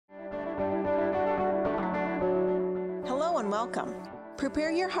welcome.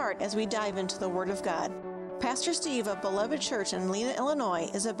 Prepare your heart as we dive into the Word of God. Pastor Steve of Beloved Church in Lena, Illinois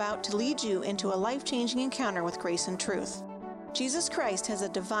is about to lead you into a life-changing encounter with grace and truth. Jesus Christ has a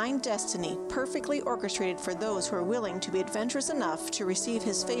divine destiny perfectly orchestrated for those who are willing to be adventurous enough to receive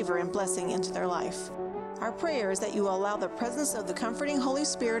His favor and blessing into their life. Our prayer is that you will allow the presence of the comforting Holy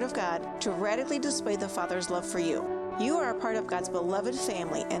Spirit of God to radically display the Father's love for you. You are a part of God's beloved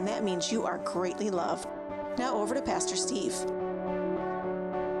family, and that means you are greatly loved. Now over to Pastor Steve.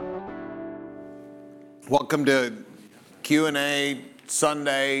 Welcome to Q&A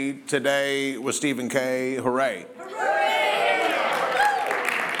Sunday today with Steve and Kay. Hooray.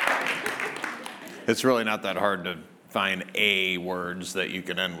 It's really not that hard to find A words that you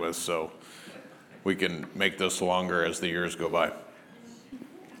can end with, so we can make this longer as the years go by.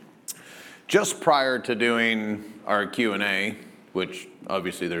 Just prior to doing our Q&A, which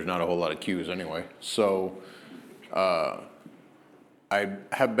obviously there's not a whole lot of Q's anyway, so I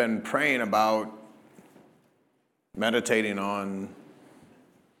have been praying about meditating on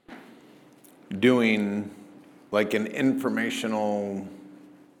doing like an informational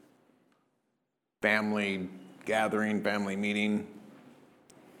family gathering, family meeting,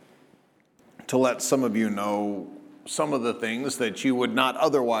 to let some of you know some of the things that you would not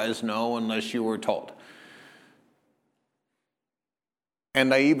otherwise know unless you were told.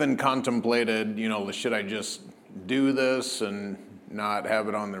 And I even contemplated, should I just do this and not have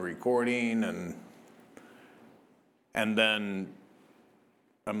it on the recording? And then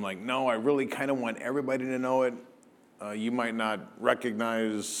I'm like, no, I really kind of want everybody to know it. You might not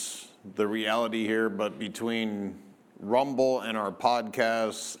recognize the reality here, but between Rumble and our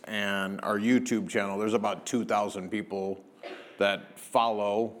podcasts and our YouTube channel, there's about 2,000 people that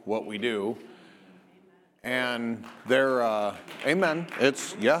follow what we do. And they're, amen,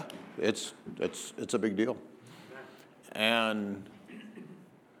 it's a big deal. And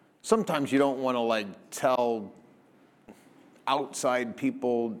sometimes you don't want to tell outside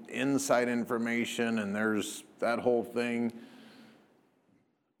people inside information, and there's that whole thing.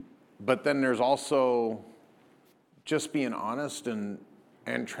 But then there's also just being honest and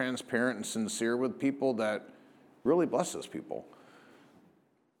transparent and sincere with people that really blesses people.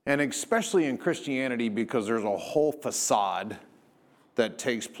 And especially in Christianity, because there's a whole facade that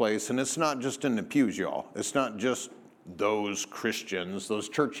takes place, and it's not just in the pews, y'all. It's not just those Christians, those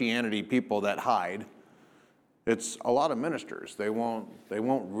churchianity people that hide. It's a lot of ministers. They won't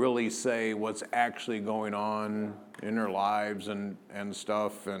really say what's actually going on in their lives and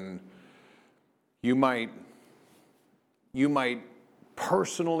stuff. And you might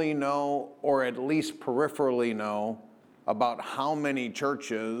personally know, or at least peripherally know, about how many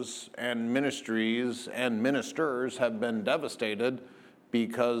churches and ministries and ministers have been devastated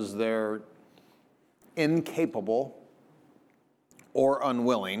because they're incapable or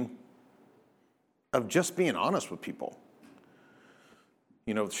unwilling of just being honest with people.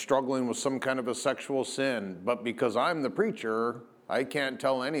 Struggling with some kind of a sexual sin, but because I'm the preacher, I can't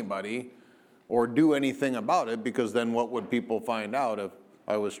tell anybody or do anything about it, because then what would people find out if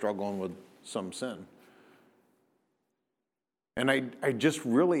I was struggling with some sin? And I just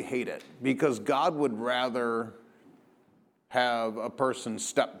really hate it, because God would rather have a person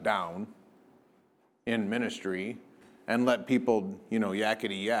step down in ministry and let people,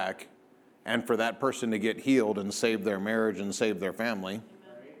 yakety yak, and for that person to get healed and save their marriage and save their family,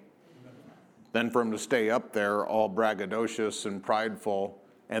 than for them to stay up there all braggadocious and prideful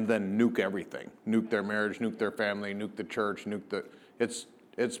and then nuke everything. Nuke their marriage, nuke their family, nuke the church,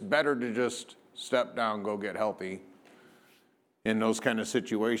 it's better to just step down, go get healthy in those kind of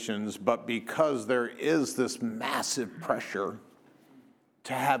situations. But because there is this massive pressure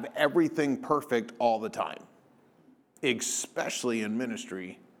to have everything perfect all the time, especially in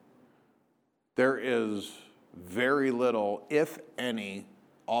ministry, there is very little, if any,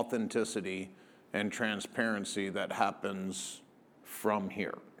 authenticity and transparency that happens from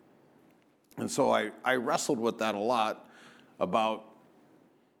here. And so I wrestled with that a lot, about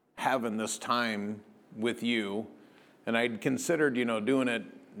having this time with you. And I'd considered, doing it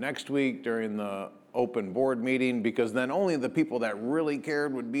next week during the open board meeting, because then only the people that really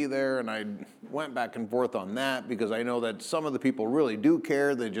cared would be there. And I went back and forth on that, because I know that some of the people really do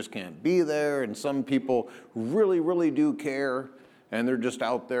care, they just can't be there. And some people really, really do care, and they're just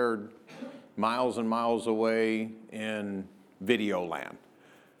out there miles and miles away in video land.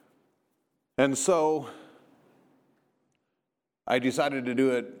 And so I decided to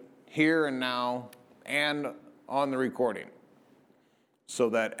do it here and now and on the recording, so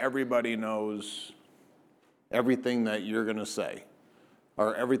that everybody knows everything that you're going to say,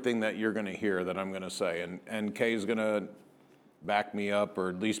 or everything that you're going to hear that I'm going to say. And Kay's going to back me up or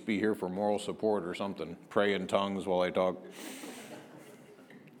at least be here for moral support or something. Pray in tongues while I talk.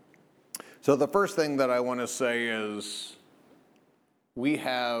 So the first thing that I want to say is we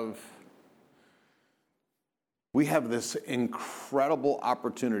have this incredible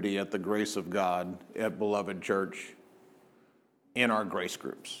opportunity at the grace of God at Beloved Church in our grace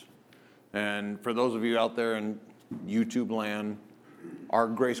groups. And for those of you out there in YouTube land, our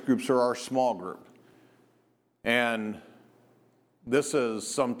grace groups are our small group. And this is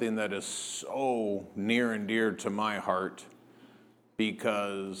something that is so near and dear to my heart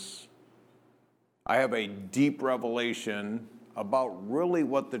because I have a deep revelation about really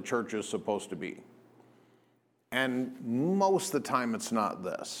what the church is supposed to be. And most of the time it's not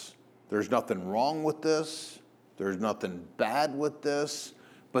this. There's nothing wrong with this. There's nothing bad with this.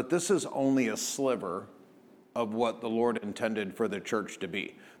 But this is only a sliver of what the Lord intended for the church to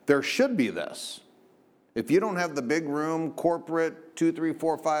be. There should be this. If you don't have the big room, corporate, 2, 3,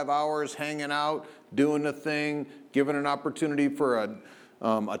 4, 5 hours hanging out, doing a thing, given an opportunity for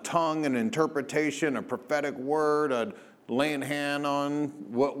a tongue, an interpretation, a prophetic word, a laying hand on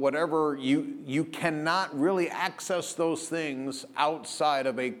whatever, you cannot really access those things outside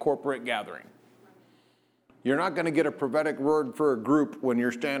of a corporate gathering. You're not going to get a prophetic word for a group when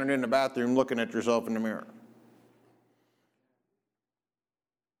you're standing in the bathroom looking at yourself in the mirror.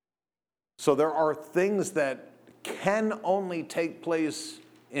 So there are things that can only take place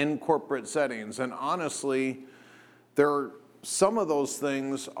in corporate settings. And honestly, some of those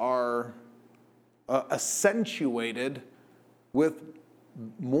things are accentuated with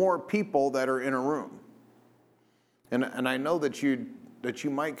more people that are in a room. And I know that you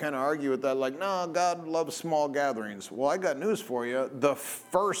might kind of argue with that, like, no, God loves small gatherings. Well, I got news for you. The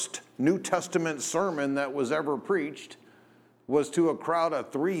first New Testament sermon that was ever preached was to a crowd of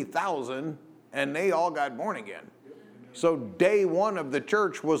 3,000, and they all got born again. So day one of the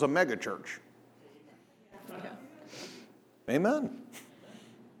church was a mega church. Amen.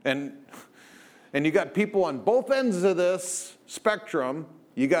 And you got people on both ends of this spectrum.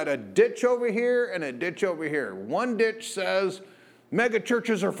 You got a ditch over here and a ditch over here. One ditch says mega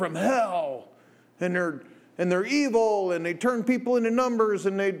churches are from hell, and they're evil, and they turn people into numbers,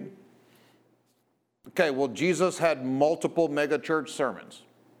 and they... Okay, well, Jesus had multiple mega church sermons.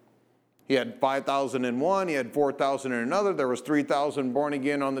 He had 5,000 in one, he had 4,000 in another. There was 3,000 born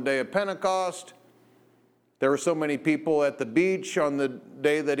again on the day of Pentecost. There were so many people at the beach on the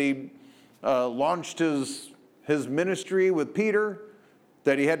day that he launched his ministry with Peter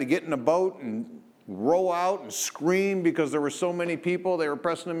that he had to get in a boat and row out and scream because there were so many people. They were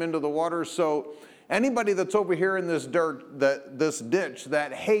pressing him into the water. So anybody that's over here in this this ditch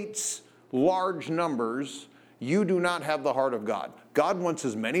that hates large numbers, you do not have the heart of God. God wants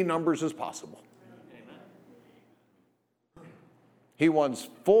as many numbers as possible. He wants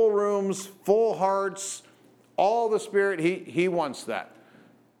full rooms, full hearts, all the Spirit. He wants that.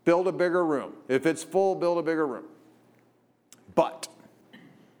 Build a bigger room. If it's full, build a bigger room. But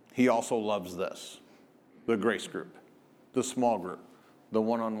he also loves this, the grace group, the small group, the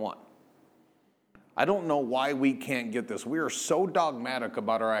one-on-one. I don't know why we can't get this. We are so dogmatic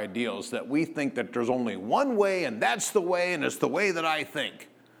about our ideals that we think that there's only one way, and that's the way, and it's the way that I think.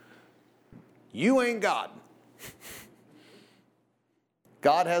 You ain't God.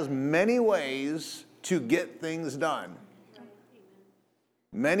 God has many ways to get things done.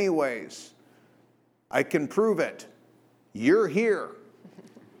 Many ways. I can prove it. You're here.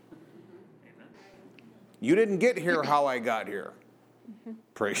 You didn't get here how I got here.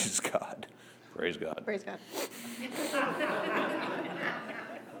 Praise God. Praise God. Praise God.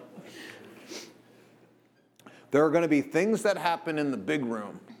 There are going to be things that happen in the big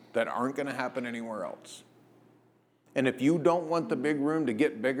room that aren't going to happen anywhere else. And if you don't want the big room to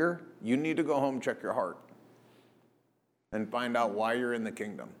get bigger, you need to go home and check your heart and find out why you're in the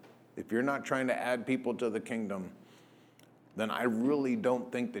kingdom. If you're not trying to add people to the kingdom, then I really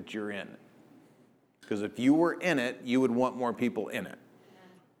don't think that you're in it. Because if you were in it, you would want more people in it.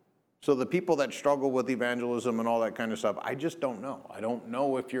 So the people that struggle with evangelism and all that kind of stuff, I just don't know. I don't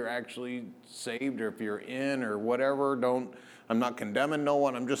know if you're actually saved or if you're in or whatever. I'm not condemning no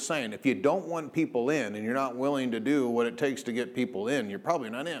one. I'm just saying, if you don't want people in and you're not willing to do what it takes to get people in, you're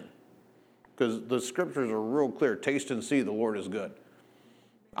probably not in. Because the scriptures are real clear. Taste and see the Lord is good.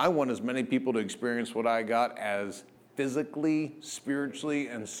 I want as many people to experience what I got as physically, spiritually,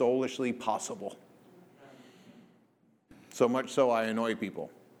 and soulishly possible. So much so I annoy people.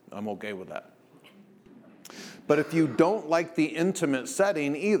 I'm okay with that. But if you don't like the intimate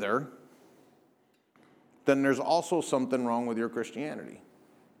setting either, then there's also something wrong with your Christianity.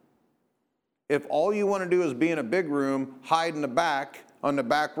 if all you want to do is be in a big room, hide in the back, on the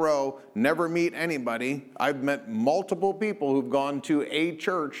back row, never meet anybody. I've met multiple people who've gone to a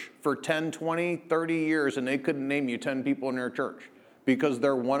church for 10, 20, 30 years, and they couldn't name you 10 people in their church because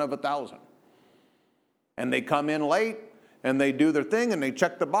they're one of 1,000. And they come in late, and they do their thing, and they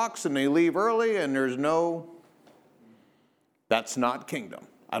check the box, and they leave early, and that's not kingdom.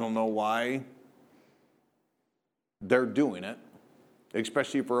 I don't know why they're doing it,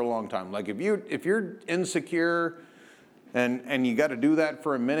 especially for a long time. Like if you're insecure and you got to do that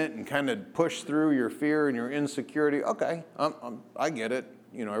for a minute and kind of push through your fear and your insecurity, okay, I get it.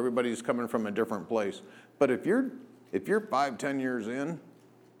 You know, everybody's coming from a different place. But if you're 5, 10 years in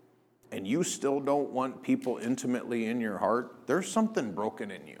and you still don't want people intimately in your heart, there's something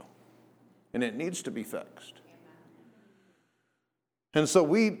broken in you, and it needs to be fixed. And so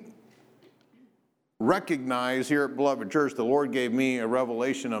we recognize here at Beloved Church, the Lord gave me a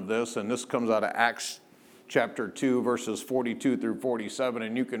revelation of this, and this comes out of Acts chapter 2, verses 42 through 47,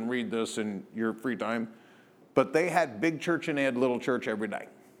 and you can read this in your free time. But they had big church and they had little church every day.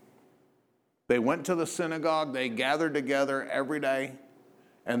 They went to the synagogue, they gathered together every day,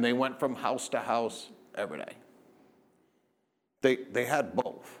 and they went from house to house every day. They had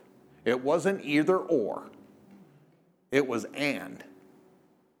both. It wasn't either or. It was and.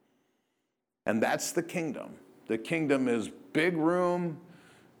 And that's the kingdom. The kingdom is big room,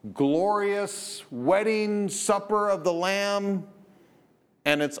 glorious wedding supper of the Lamb,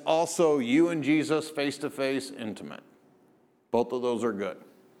 and it's also you and Jesus face-to-face, intimate. Both of those are good.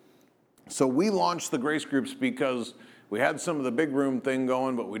 So we launched the grace groups because we had some of the big room thing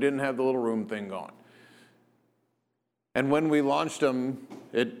going, but we didn't have the little room thing going. And when we launched them,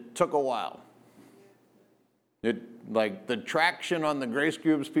 it took a while. Like the traction on the grace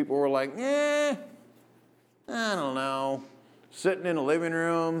groups, people were like, I don't know. Sitting in a living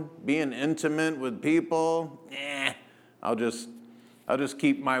room, being intimate with people, I'll just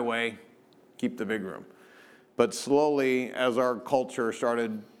keep my way, keep the big room. But slowly, as our culture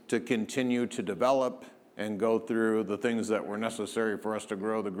started to continue to develop and go through the things that were necessary for us to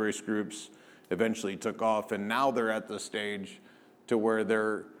grow, the grace groups eventually took off, and now they're at the stage to where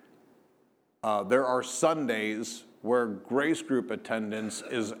there are Sundays where grace group attendance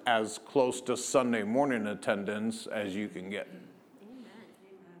is as close to Sunday morning attendance as you can get.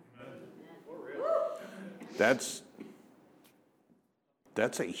 That's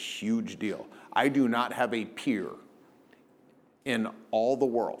a huge deal. I do not have a peer in all the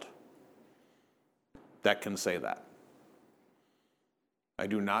world that can say that. I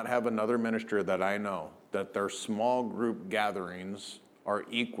do not have another minister that I know that their small group gatherings are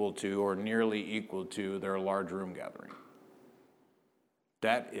equal to or nearly equal to their large room gathering.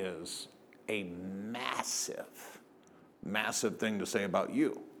 That is a massive, massive thing to say about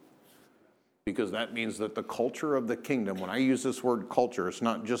you. Because that means that the culture of the kingdom, when I use this word culture, it's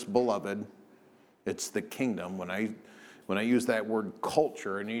not just beloved, it's the kingdom. When I use that word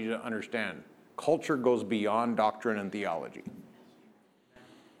culture, I need you to understand, culture goes beyond doctrine and theology.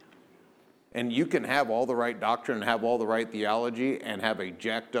 And you can have all the right doctrine and have all the right theology and have a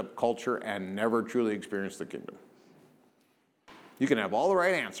jacked up culture and never truly experience the kingdom. You can have all the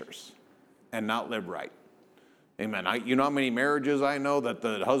right answers and not live right. Amen. You know how many marriages I know that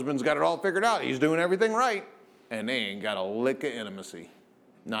the husband's got it all figured out. He's doing everything right. And they ain't got a lick of intimacy.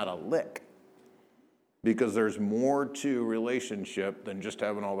 Not a lick. Because there's more to relationship than just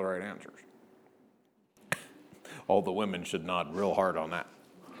having all the right answers. All the women should nod real hard on that.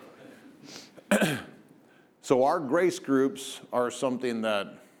 So our grace groups are something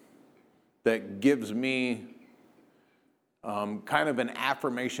that gives me kind of an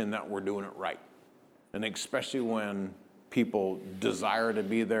affirmation that we're doing it right. And especially when people desire to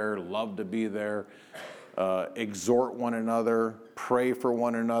be there, love to be there, exhort one another, pray for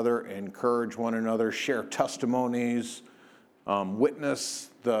one another, encourage one another, share testimonies, witness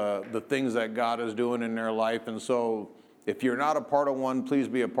the things that God is doing in their life. And so if you're not a part of one, please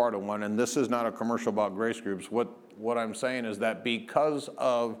be a part of one. And this is not a commercial about grace groups. What I'm saying is that because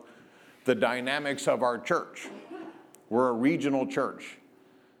of the dynamics of our church, we're a regional church,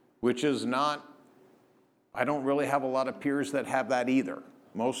 which is not, I don't really have a lot of peers that have that either.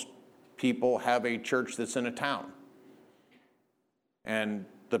 Most people have a church that's in a town. And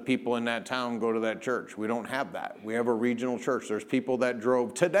the people in that town go to that church. We don't have that. We have a regional church. There's people that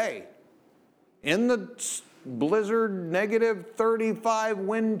drove today in the blizzard, negative 35,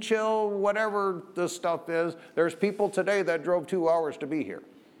 wind chill, whatever the stuff is. There's people today that drove 2 hours to be here.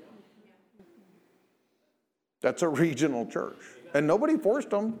 That's a regional church. And nobody forced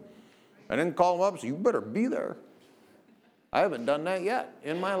them. I didn't call them up, so you better be there. I haven't done that yet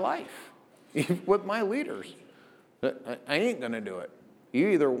in my life. with my leaders. I ain't going to do it. You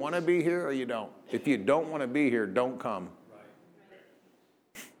either want to be here or you don't. If you don't want to be here, don't come.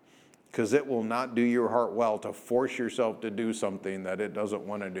 Because it will not do your heart well to force yourself to do something that it doesn't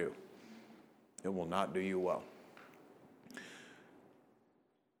want to do. It will not do you well.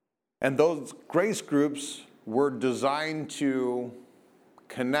 And those grace groups were designed to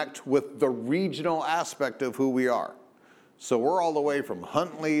connect with the regional aspect of who we are. So we're all the way from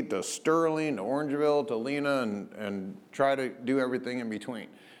Huntley to Sterling to Orangeville to Lena and try to do everything in between.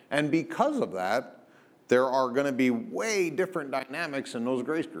 And because of that, there are going to be way different dynamics in those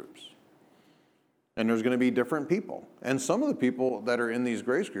grace groups. And there's going to be different people. And some of the people that are in these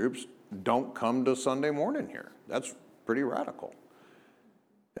grace groups don't come to Sunday morning here. That's pretty radical.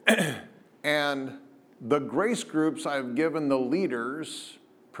 And the grace groups, I've given the leaders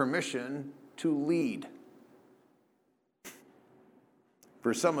permission to lead.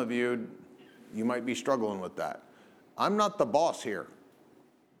 For some of you, you might be struggling with that. I'm not the boss here.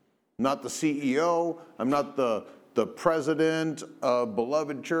 I'm not the CEO. I'm not the president of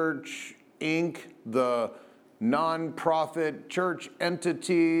Beloved Church, Inc., the nonprofit church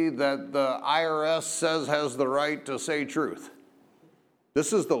entity that the IRS says has the right to say truth.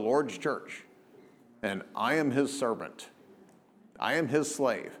 This is the Lord's church, and I am his servant. I am his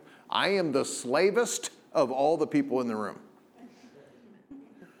slave. I am the slavest of all the people in the room.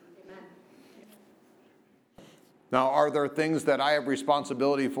 Now, are there things that I have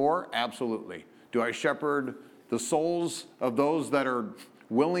responsibility for? Absolutely. Do I shepherd the souls of those that are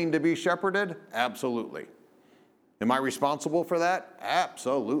willing to be shepherded? Absolutely. Am I responsible for that?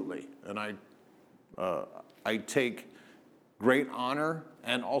 Absolutely. And I take great honor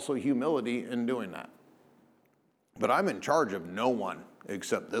and also humility in doing that. But I'm in charge of no one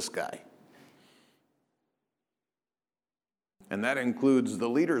except this guy. And that includes the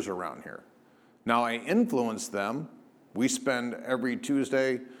leaders around here. Now, I influence them. We spend every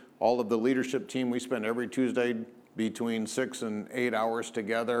Tuesday, all of the leadership team, we spend every Tuesday between 6 and 8 hours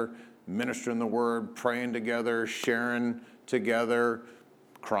together, ministering the word, praying together, sharing together,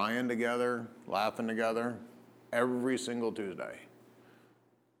 crying together, laughing together, every single Tuesday.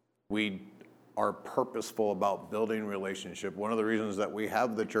 We are purposeful about building relationship. One of the reasons that we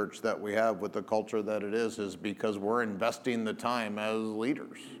have the church that we have with the culture that it is because we're investing the time as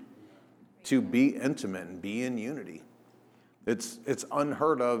leaders to be intimate and be in unity. It's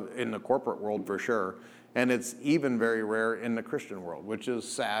unheard of in the corporate world for sure, and it's even very rare in the Christian world, which is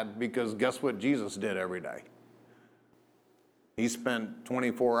sad because guess what Jesus did every day? He spent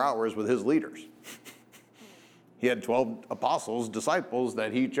 24 hours with his leaders. He had 12 apostles, disciples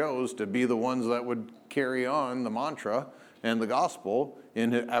that he chose to be the ones that would carry on the mantra and the gospel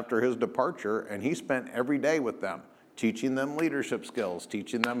after his departure, and he spent every day with them, teaching them leadership skills,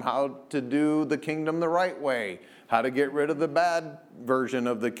 teaching them how to do the kingdom the right way, how to get rid of the bad version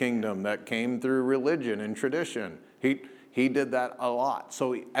of the kingdom that came through religion and tradition. He did that a lot.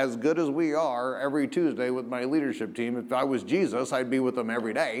 So as good as we are every Tuesday with my leadership team, if I was Jesus, I'd be with them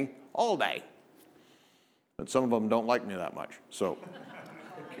every day, all day. But some of them don't like me that much, so.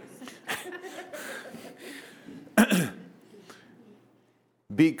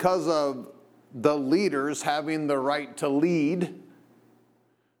 Because of the leaders having the right to lead,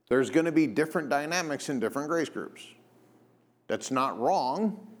 there's going to be different dynamics in different grace groups. That's not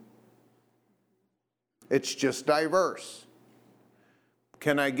wrong. It's just diverse.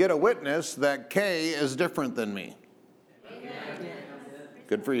 Can I get a witness that Kay is different than me? Amen.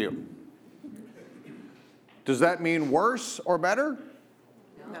 Good for you. Does that mean worse or better?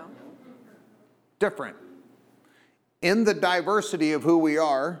 No. Different. In the diversity of who we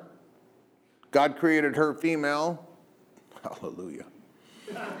are, God created her female. Hallelujah.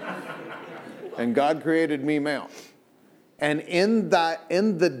 And God created me male. And in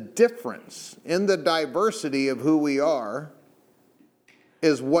the difference, in the diversity of who we are,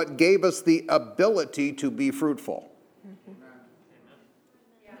 is what gave us the ability to be fruitful.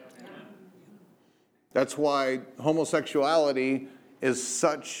 That's why homosexuality is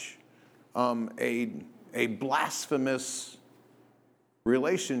such a blasphemous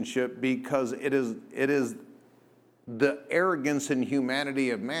relationship, because it is the arrogance and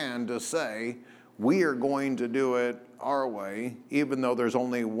humanity of man to say we are going to do it our way, even though there's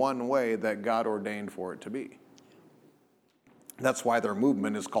only one way that God ordained for it to be. That's why their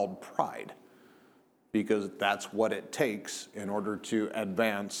movement is called pride, because that's what it takes in order to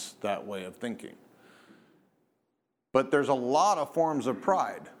advance that way of thinking. But there's a lot of forms of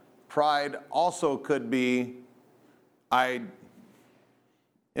pride. Pride also could be, I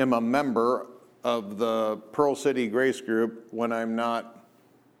am a member of the Pearl City Grace Group when I'm not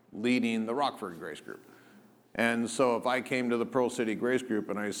leading the Rockford Grace Group. And so if I came to the Pearl City Grace Group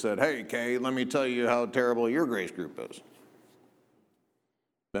and I said, hey, Kay, let me tell you how terrible your Grace Group is,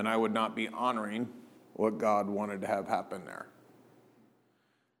 then I would not be honoring what God wanted to have happen there.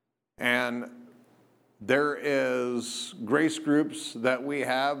 And there is grace groups that we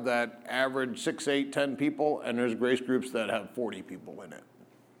have that average 6, 8, 10 people, and there's grace groups that have 40 people in it.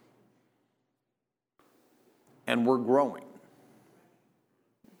 And we're growing.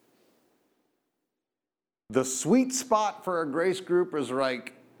 The sweet spot for a grace group is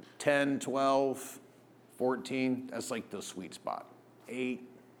like 10, 12, 14. That's like the sweet spot. 8.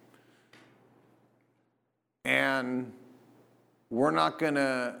 And we're not going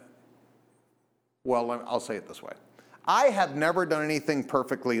to, well, I'll say it this way. I have never done anything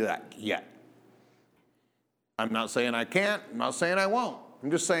perfectly yet. I'm not saying I can't. I'm not saying I won't. I'm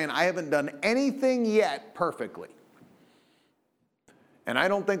just saying I haven't done anything yet perfectly. And I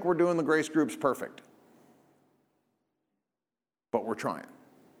don't think we're doing the grace groups perfect. But we're trying.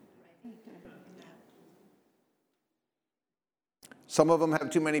 Some of them have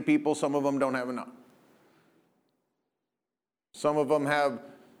too many people. Some of them don't have enough. Some of them have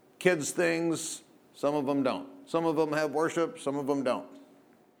kids' things. Some of them don't. Some of them have worship. Some of them don't.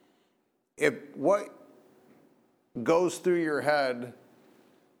 If what goes through your head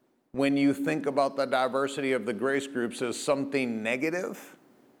when you think about the diversity of the grace groups is something negative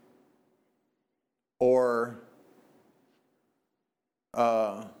or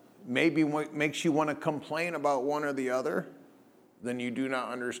maybe what makes you want to complain about one or the other, then you do not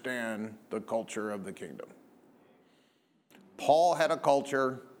understand the culture of the kingdom. Paul had a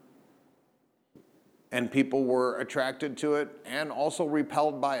culture, and people were attracted to it and also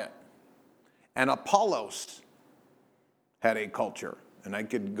repelled by it. And Apollos had a culture. And I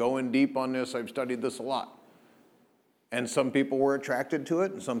could go in deep on this. I've studied this a lot. And some people were attracted to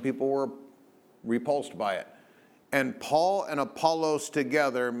it, and some people were repulsed by it. And Paul and Apollos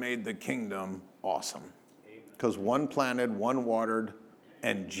together made the kingdom awesome. Because one planted, one watered,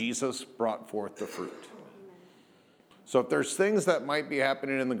 and Jesus brought forth the fruit. So if there's things that might be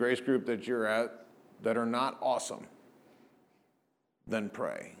happening in the grace group that you're at that are not awesome, then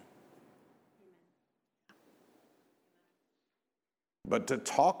pray. But to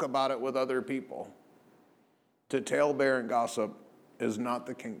talk about it with other people, to talebear and gossip, is not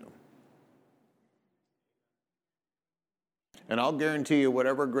the kingdom. And I'll guarantee you,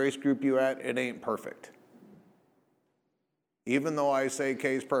 whatever grace group you're at, it ain't perfect. Even though I say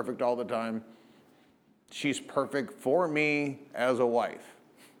Kay's perfect all the time, she's perfect for me as a wife.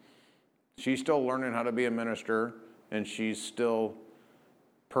 She's still learning how to be a minister, and she's still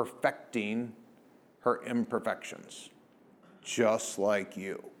perfecting her imperfections, just like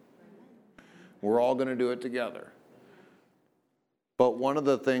you. We're all going to do it together. But one of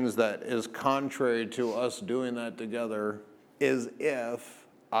the things that is contrary to us doing that together is if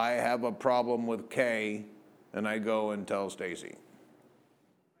I have a problem with Kay and I go and tell Stacy.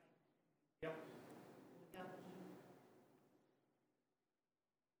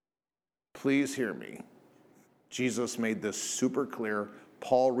 Please hear me. Jesus made this super clear.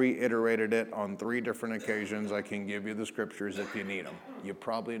 Paul reiterated it on 3 different occasions. I can give you the scriptures if you need them. You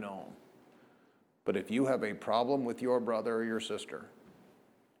probably know them. But if you have a problem with your brother or your sister,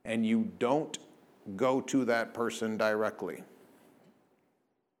 and you don't go to that person directly,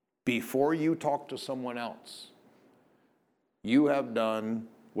 before you talk to someone else, you have done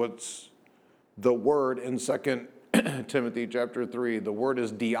what's the word in 2 Timothy chapter 3, the word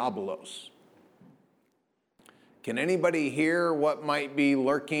is diabolos. Can anybody hear what might be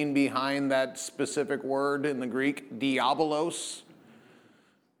lurking behind that specific word in the Greek? Diabolos.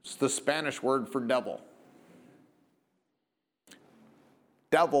 It's the Spanish word for devil.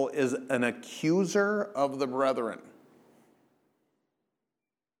 Devil is an accuser of the brethren.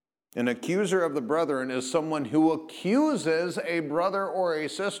 An accuser of the brethren is someone who accuses a brother or a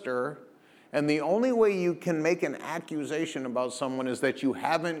sister, and the only way you can make an accusation about someone is that you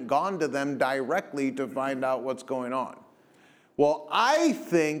haven't gone to them directly to find out what's going on. Well, I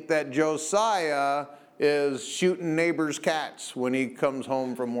think that Josiah is shooting neighbors' cats when he comes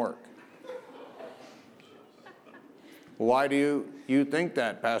home from work. Why do you think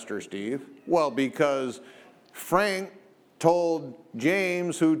that, Pastor Steve? Well, because Frank told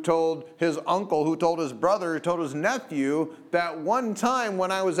James, who told his uncle, who told his brother, who told his nephew, that one time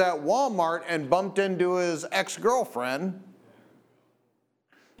when I was at Walmart and bumped into his ex-girlfriend,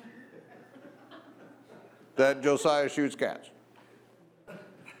 that Josiah shoots cats.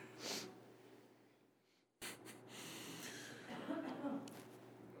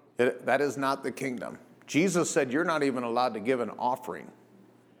 That is not the kingdom. Jesus said you're not even allowed to give an offering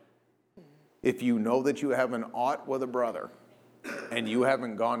if you know that you have an ought with a brother and you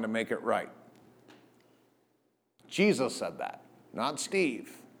haven't gone to make it right. Jesus said that, not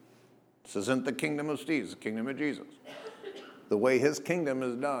Steve. This isn't the kingdom of Steve, it's the kingdom of Jesus. The way his kingdom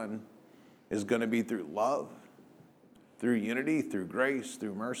is done is going to be through love, through unity, through grace,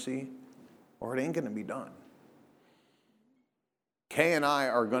 through mercy, or it ain't going to be done. Kay and I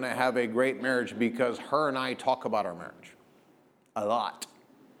are going to have a great marriage because her and I talk about our marriage a lot,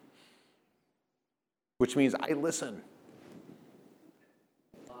 which means I listen.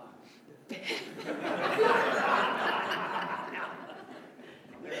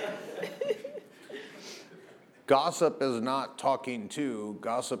 Gossip is not talking to,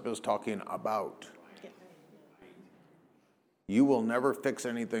 gossip is talking about. You will never fix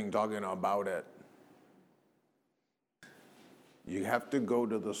anything talking about it. You have to go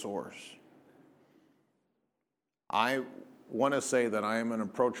to the source. I want to say that I am an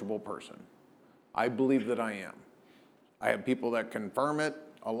approachable person. I believe that I am. I have people that confirm it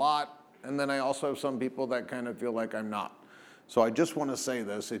a lot, and then I also have some people that kind of feel like I'm not. So I just want to say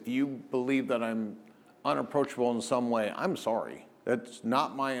this. If you believe that I'm unapproachable in some way, I'm sorry. That's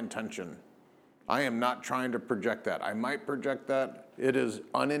not my intention. I am not trying to project that. I might project that. It is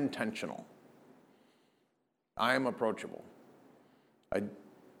unintentional. I am approachable.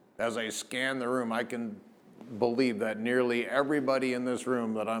 As I scan the room, I can believe that nearly everybody in this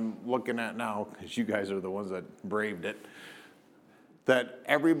room that I'm looking at now, because you guys are the ones that braved it, that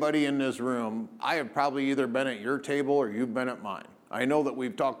everybody in this room, I have probably either been at your table or you've been at mine. I know that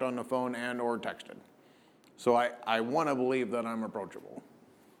we've talked on the phone and or texted. So I want to believe that I'm approachable.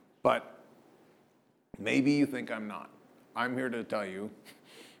 But maybe you think I'm not. I'm here to tell you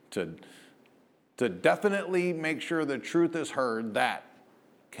to definitely make sure the truth is heard that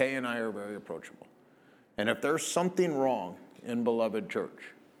Kay and I are very approachable. And if there's something wrong in Beloved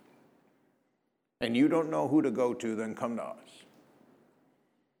Church and you don't know who to go to, then come to us.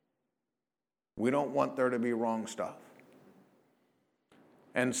 We don't want there to be wrong stuff.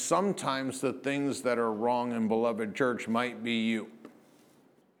 And sometimes the things that are wrong in Beloved Church might be you.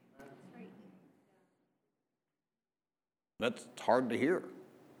 That's hard to hear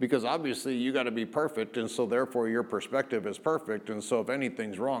because obviously you got to be perfect, and so therefore your perspective is perfect, and so if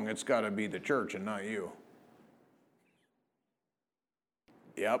anything's wrong, it's got to be the church and not you.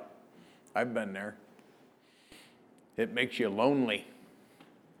 Yep, I've been there. It makes you lonely.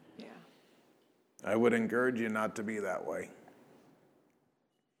 Yeah. I would encourage you not to be that way.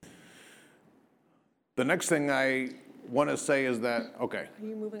 The next thing I want to say is that, okay. Are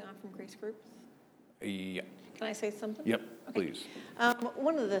you moving on from grace groups? Yeah. Can I say something? Yep, please.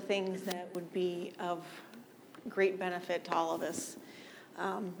 One of the things that would be of great benefit to all of us,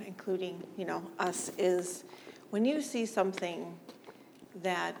 including, us, is when you see something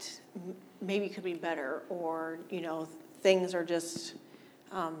that maybe could be better, or, things are just,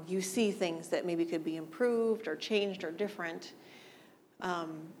 you see things that maybe could be improved or changed or different,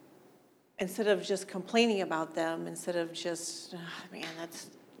 instead of just complaining about them, instead of just, man, that's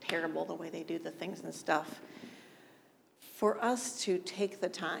terrible the way they do the things and stuff, for us to take the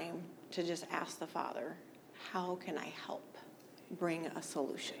time to just ask the Father, how can I help bring a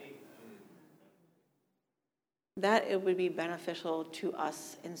solution? That it would be beneficial to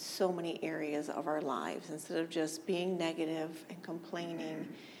us in so many areas of our lives, instead of just being negative and complaining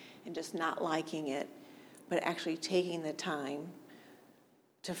and just not liking it, but actually taking the time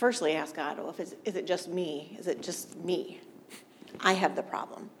to firstly ask God, well, is it just me? Is it just me? I have the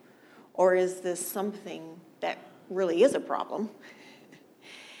problem. Or is this something that really is a problem?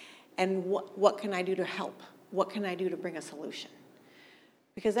 And what can I do to help? What can I do to bring a solution?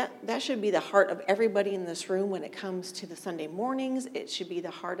 Because that should be the heart of everybody in this room when it comes to the Sunday mornings. It should be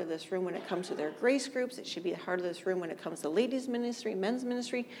the heart of this room when it comes to their grace groups. It should be the heart of this room when it comes to ladies' ministry, men's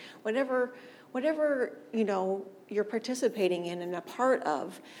ministry, whatever you're participating in and a part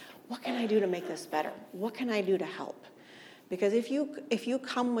of. What can I do to make this better? What can I do to help? Because if you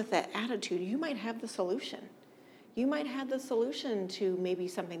come with that attitude, you might have the solution. You might have the solution to maybe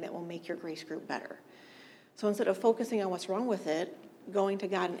something that will make your grace group better. So instead of focusing on what's wrong with it, going to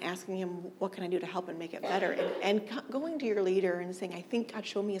God and asking him, what can I do to help and make it better? And going to your leader and saying, I think God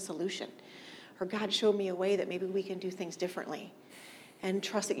showed me a solution. Or God showed me a way that maybe we can do things differently. And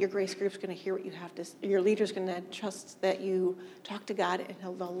trust that your grace group's going to hear what you have to, your leader's going to trust that you talk to God and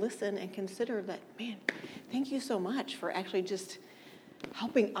they'll listen and consider that, man, thank you so much for actually just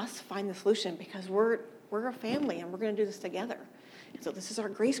helping us find the solution, because we're a family and we're going to do this together. And so this is our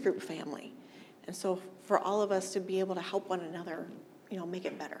grace group family. And so for all of us to be able to help one another, make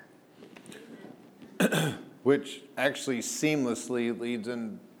it better. Which actually seamlessly leads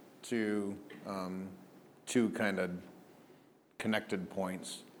into two kind of connected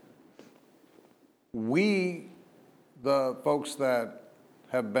points. We, the folks that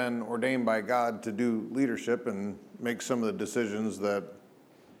have been ordained by God to do leadership and make some of the decisions that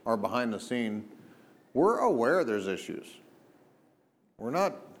are behind the scene, we're aware there's issues. We're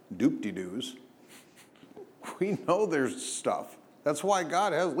not doop-de-doos. We know there's stuff. That's why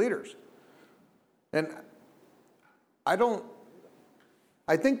God has leaders. And I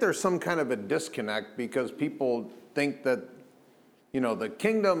think there's some kind of a disconnect because people think that, the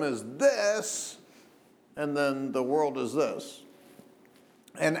kingdom is this and then the world is this.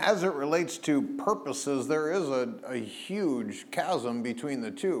 And as it relates to purposes, there is a huge chasm between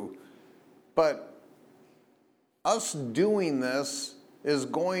the two. But us doing this is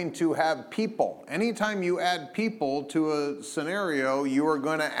going to have people. Anytime you add people to a scenario, you are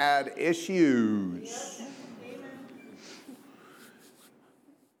going to add issues.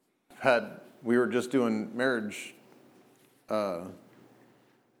 We were just doing marriage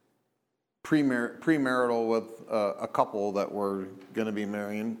premarital with a couple that were going to be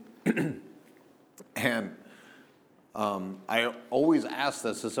marrying. And I always ask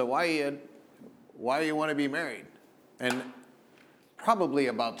this. I said, why do you want to be married? And probably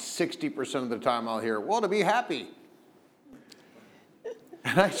about 60% of the time I'll hear, well, to be happy.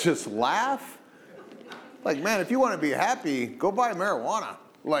 And I just laugh. Like, man, if you want to be happy, go buy marijuana.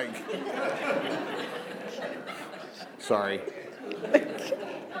 Like, sorry.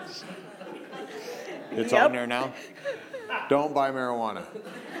 It's on there now. Don't buy marijuana.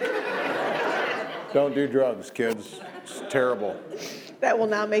 Don't do drugs, kids. It's terrible. That will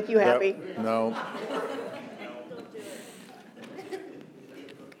not make you happy. Yep. No.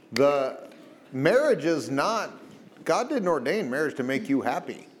 The marriage is not, God didn't ordain marriage to make you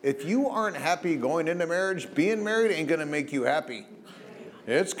happy. If you aren't happy going into marriage, being married ain't going to make you happy.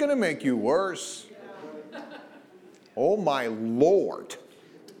 It's going to make you worse. Oh my Lord.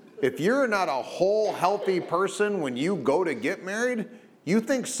 If you're not a whole, healthy person when you go to get married, you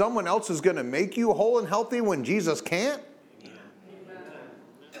think someone else is going to make you whole and healthy when Jesus can't?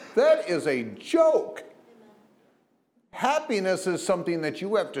 That is a joke. Happiness is something that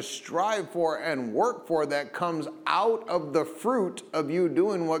you have to strive for and work for that comes out of the fruit of you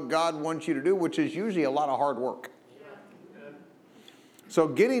doing what God wants you to do, which is usually a lot of hard work. So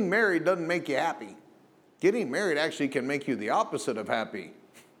getting married doesn't make you happy. Getting married actually can make you the opposite of happy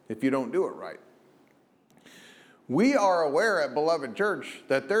if you don't do it right. We are aware at Beloved Church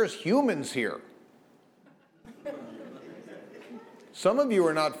that there's humans here. Some of you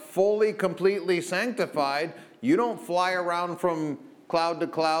are not fully, completely sanctified. You don't fly around from cloud to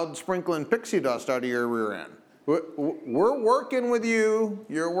cloud sprinkling pixie dust out of your rear end. We're working with you.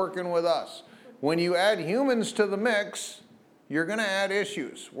 You're working with us. When you add humans to the mix, you're going to add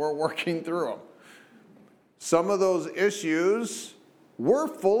issues. We're working through them. Some of those issues we're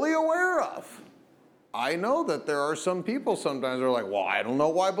fully aware of. I know that there are some people sometimes that are like, well, I don't know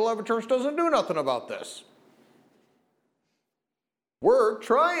why Beloved Church doesn't do nothing about this. We're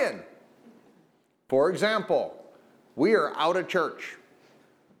trying. For example, we are out of church.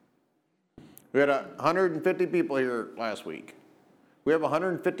 We had 150 people here last week. We have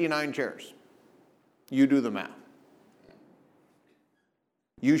 159 chairs. You do the math.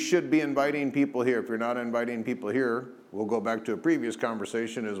 You should be inviting people here. If you're not inviting people here, we'll go back to a previous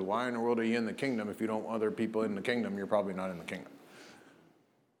conversation, is why in the world are you in the kingdom? If you don't want other people in the kingdom, you're probably not in the kingdom.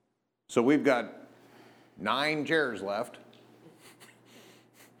 So we've got 9 chairs left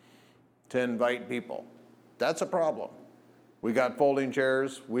to invite people. That's a problem. We got folding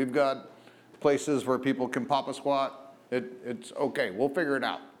chairs. We've got places where people can pop a squat. It's okay. We'll figure it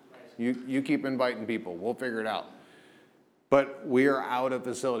out. You keep inviting people. We'll figure it out. But we are out of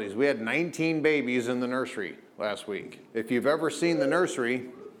facilities. We had 19 babies in the nursery last week. If you've ever seen the nursery,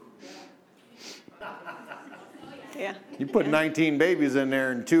 yeah, you put 19 babies in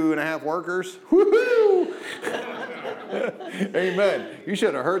there and 2.5 workers. Woohoo! Amen. You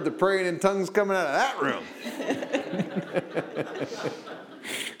should have heard the praying in tongues coming out of that room.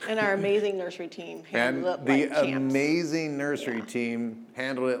 And our amazing nursery team handled it like champs. The amazing nursery team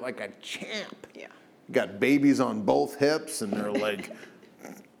handled it like a champ. Yeah. Got babies on both hips, and they're like,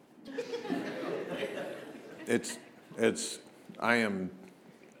 I am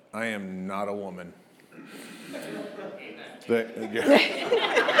not a woman.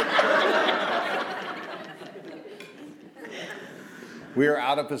 We are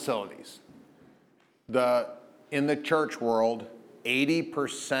out of facilities. In the church world,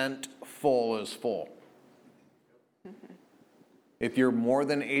 80% full is full. If you're more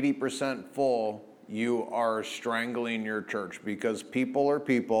than 80% full, you are strangling your church, because people are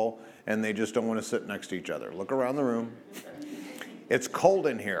people, and they just don't want to sit next to each other. Look around the room. It's cold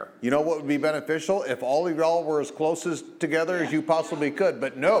in here. You know what would be beneficial? If all of y'all were as close as together as you possibly could,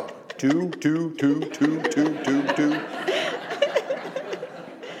 but no. Two.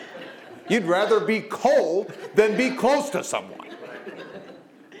 You'd rather be cold than be close to someone.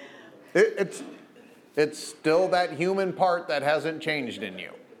 It's still that human part that hasn't changed in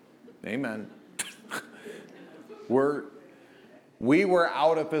you. Amen. We were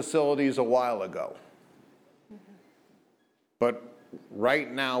out of facilities a while ago. But right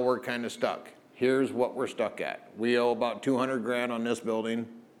now we're kind of stuck. Here's what we're stuck at. We owe about $200,000 on this building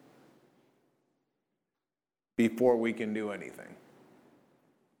before we can do anything.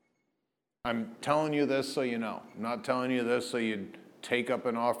 I'm telling you this so you know. I'm not telling you this so you take up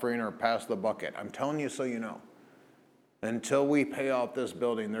an offering or pass the bucket. I'm telling you so you know. Until we pay off this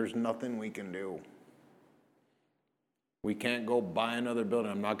building, there's nothing we can do. We can't go buy another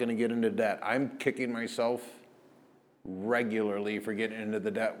building. I'm not going to get into debt. I'm kicking myself regularly for getting into the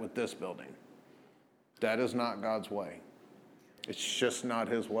debt with this building. That is not God's way. It's just not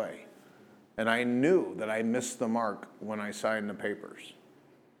his way. And I knew that I missed the mark when I signed the papers.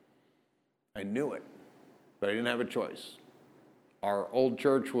 I knew it, but I didn't have a choice. Our old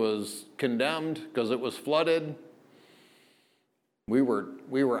church was condemned because it was flooded. We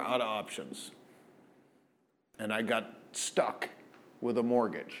were out of options. And I got stuck with a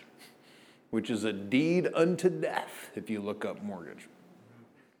mortgage, which is a deed unto death if you look up mortgage.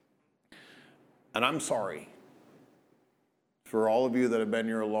 And I'm sorry for all of you that have been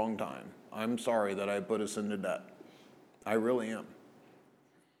here a long time. I'm sorry that I put us into debt. I really am.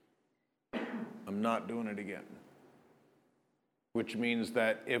 I'm not doing it again. Which means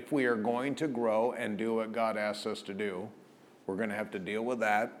that if we are going to grow and do what God asks us to do, we're going to have to deal with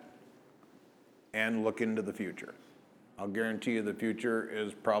that and look into the future. I'll guarantee you the future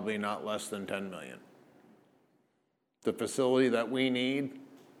is probably not less than $10 million. The facility that we need,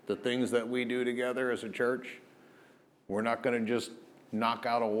 the things that we do together as a church, we're not going to just knock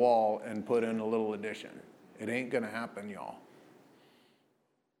out a wall and put in a little addition. It ain't going to happen, y'all.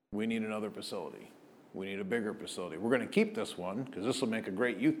 We need another facility. We need a bigger facility. We're going to keep this one because this will make a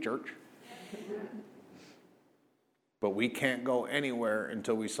great youth church. But we can't go anywhere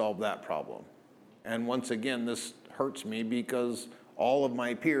until we solve that problem. And once again, this hurts me because all of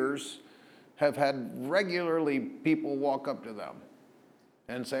my peers have had regularly people walk up to them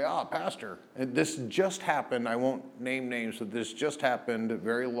and say, Pastor, and this just happened. I won't name names, but this just happened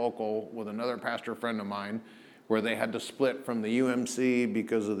very local with another pastor friend of mine where they had to split from the UMC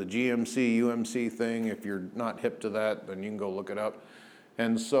because of the GMC-UMC thing. If you're not hip to that, then you can go look it up.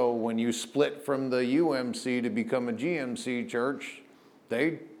 And so when you split from the UMC to become a GMC church,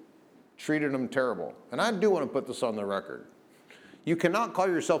 they treated them terrible. And I do want to put this on the record. You cannot call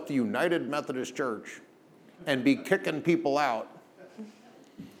yourself the United Methodist Church and be kicking people out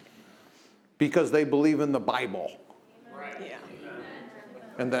because they believe in the Bible. Right. Yeah.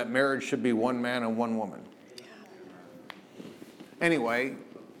 And that marriage should be one man and one woman. Anyway,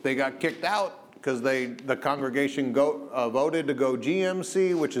 they got kicked out because the congregation voted to go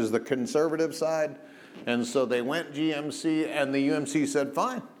GMC, which is the conservative side. And so they went GMC, and the UMC said,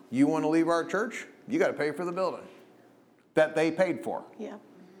 fine, you want to leave our church? You got to pay for the building that they paid for. Yeah.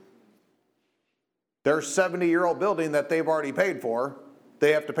 Their 70-year-old building that they've already paid for,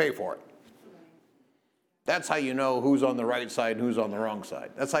 they have to pay for it. That's how you know who's on the right side and who's on the wrong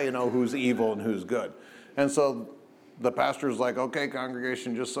side. That's how you know who's evil and who's good. And so the pastor's like, okay,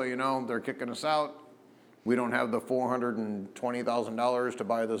 congregation, just so you know, they're kicking us out. We don't have the $420,000 to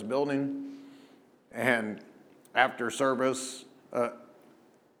buy this building. And after service,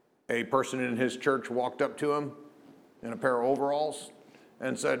 a person in his church walked up to him in a pair of overalls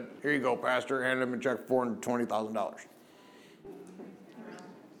and said, here you go, pastor, handed him a check for $420,000.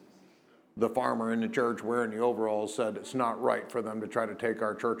 The farmer in the church wearing the overalls said it's not right for them to try to take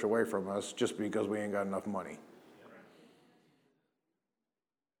our church away from us just because we ain't got enough money.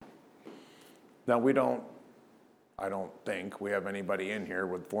 Now I don't think we have anybody in here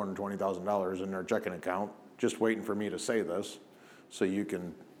with $420,000 in their checking account just waiting for me to say this so you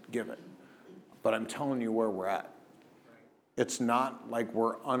can give it. But I'm telling you where we're at. It's not like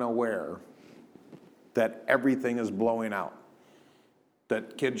we're unaware that everything is blowing out.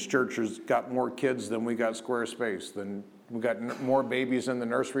 That kids' churches got more kids than we got square space. Then we got more babies in the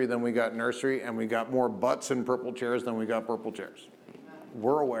nursery than we got nursery, and we got more butts in purple chairs than we got purple chairs.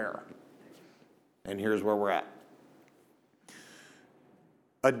 We're aware. And here's where we're at.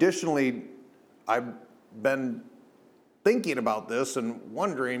 Additionally, I've been thinking about this and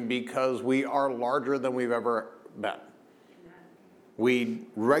wondering because we are larger than we've ever been. We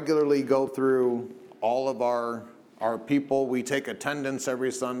regularly go through all of our people. We take attendance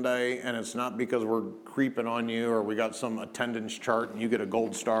every Sunday, and it's not because we're creeping on you or we got some attendance chart and you get a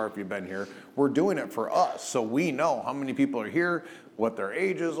gold star if you've been here. We're doing it for us, so we know how many people are here, what their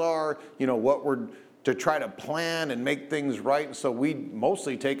ages are, what we're to try to plan and make things right. So we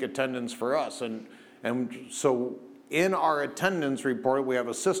mostly take attendance for us, and so in our attendance report, we have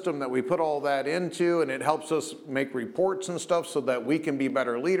a system that we put all that into, and it helps us make reports and stuff so that we can be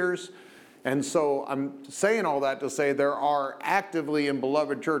better leaders. And so I'm saying all that to say there are actively in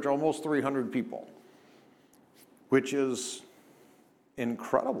Beloved Church almost 300 people, which is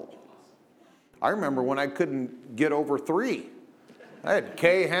incredible. I remember when I couldn't get over 3. I had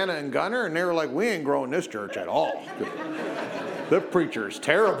Kay, Hannah, and Gunner, and they were like, we ain't growing this church at all. The preacher's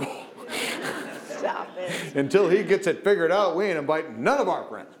terrible. Stop it. Until he gets it figured out, we ain't inviting none of our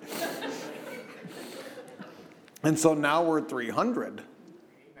friends. And so now we're 300.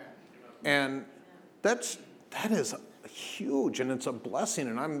 And that is huge, and it's a blessing,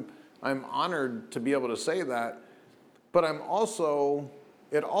 and I'm honored to be able to say that. But it also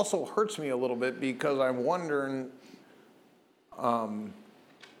hurts me a little bit because I'm wondering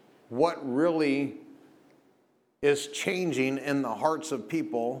what really is changing in the hearts of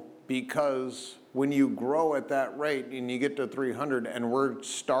people, because when you grow at that rate and you get to 300 and we're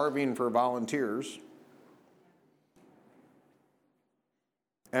starving for volunteers,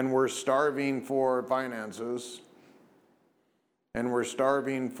 and we're starving for finances, and we're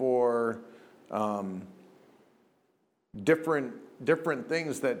starving for different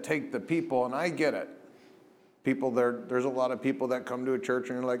things that take the people, and I get it. There's a lot of people that come to a church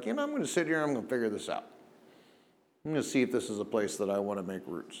and are like, I'm going to sit here and I'm going to figure this out. I'm going to see if this is a place that I want to make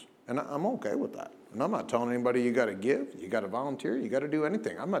roots. And I'm okay with that. And I'm not telling anybody you got to give, you got to volunteer, you got to do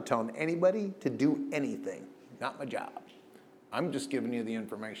anything. I'm not telling anybody to do anything. Not my job. I'm just giving you the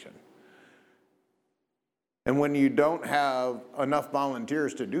information. And when you don't have enough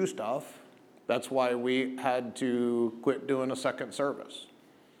volunteers to do stuff, that's why we had to quit doing a second service.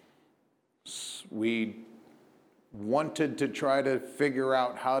 We wanted to try to figure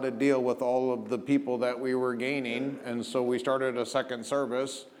out how to deal with all of the people that we were gaining, and so we started a second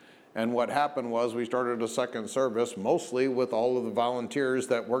service. And what happened was we started a second service mostly with all of the volunteers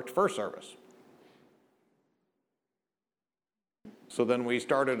that worked first service. So then we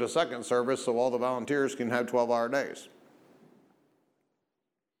started a second service so all the volunteers can have 12-hour days.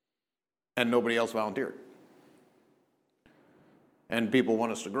 And nobody else volunteered. And people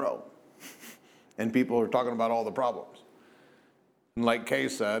want us to grow. And people are talking about all the problems. And like Kay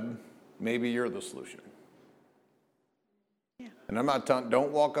said, maybe you're the solution. Yeah. And I'm not telling,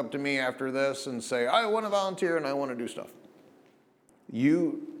 don't walk up to me after this and say, I want to volunteer and I want to do stuff.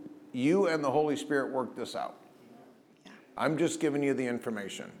 You and the Holy Spirit work this out. Yeah. I'm just giving you the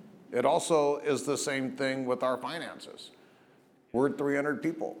information. It also is the same thing with our finances. We're 300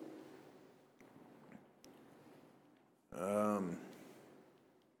 people.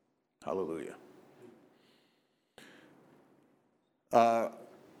 Hallelujah.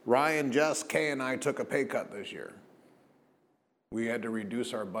 Ryan, Jess, Kay, and I took a pay cut this year. We had to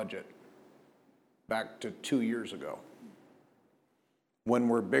reduce our budget back to 2 years ago when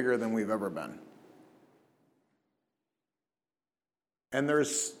we're bigger than we've ever been. And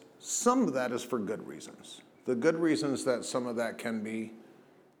there's some of that is for good reasons. The good reasons that some of that can be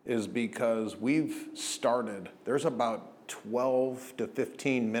is because we've started, there's about 12 to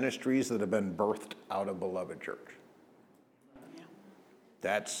 15 ministries that have been birthed out of Beloved Church.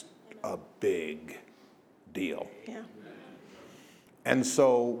 That's a big deal. Yeah. And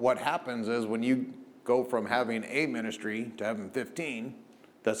so what happens is when you go from having a ministry to having 15,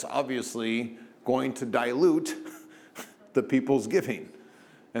 that's obviously going to dilute the people's giving.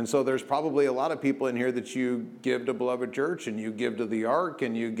 And so there's probably a lot of people in here that you give to Beloved Church, and you give to the Ark,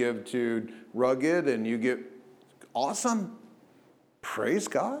 and you give to Rugged, and you give. Awesome. Praise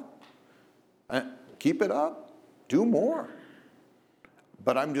God. Keep it up. Do more.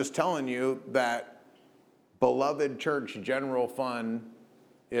 But I'm just telling you that Beloved Church General Fund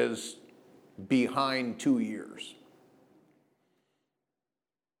is behind 2 years.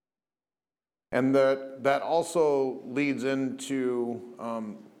 And that also leads into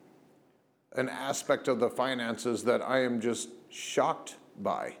an aspect of the finances that I am just shocked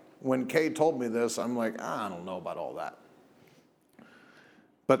by. When Kay told me this, I'm like, I don't know about all that.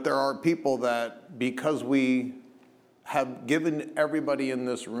 But there are people that, because we have given everybody in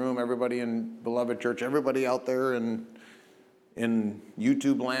this room, everybody in Beloved Church, everybody out there in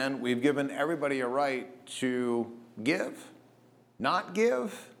YouTube land, we've given everybody a right to give. Not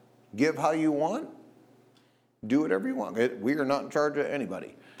give how you want, Do whatever you want. We are not in charge of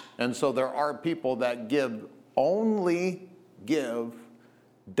anybody. And so there are people that only give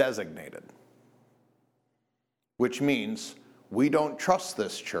designated, which means we don't trust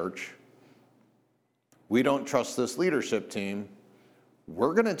this church. We don't trust this leadership team.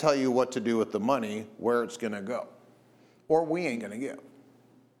 We're going to tell you what to do with the money, where it's going to go, or we ain't going to give.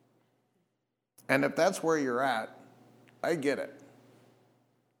 And if that's where you're at, I get it.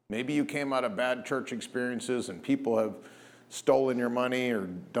 Maybe you came out of bad church experiences and people have stolen your money or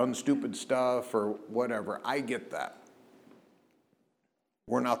done stupid stuff or whatever. I get that.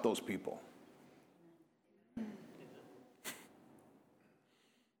 We're not those people.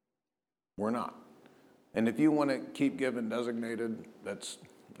 We're not. And if you want to keep giving designated, that's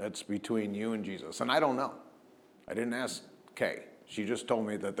between you and Jesus. And I don't know. I didn't ask Kay. She just told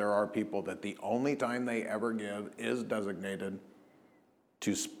me that there are people that the only time they ever give is designated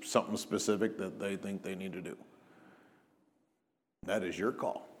to something specific that they think they need to do. That is your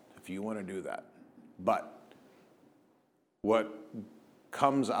call if you want to do that. But what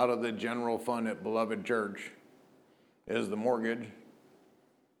comes out of the general fund at Beloved Church is the mortgage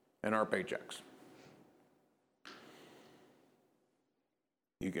and our paychecks.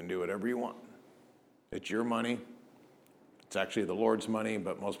 You can do whatever you want. It's your money. It's actually the Lord's money,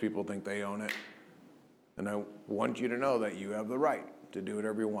 but most people think they own it. And I want you to know that you have the right to do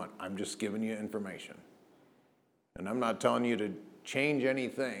whatever you want. I'm just giving you information. And I'm not telling you to change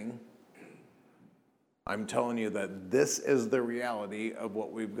anything. I'm telling you that this is the reality of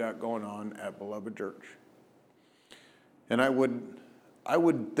what we've got going on at Beloved Church. And I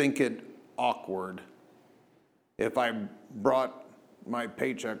would think it awkward if I brought my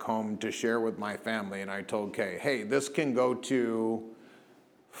paycheck home to share with my family and I told Kay, hey, this can go to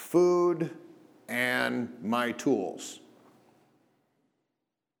food and my tools.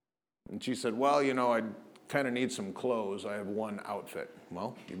 And she said, well, I kind of need some clothes. I have one outfit.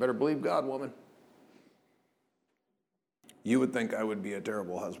 Well, you better believe God, woman. You would think I would be a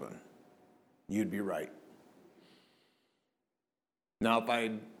terrible husband. You'd be right. Now, if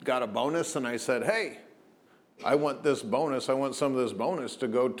I got a bonus and I said, hey, I want this bonus, I want some of this bonus to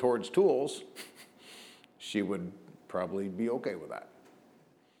go towards tools, she would probably be okay with that.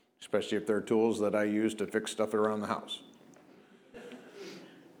 Especially if they're tools that I use to fix stuff around the house.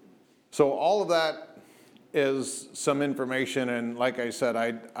 So all of that is some information, and like I said,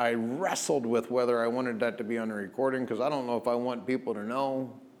 I wrestled with whether I wanted that to be on a recording, because I don't know if I want people to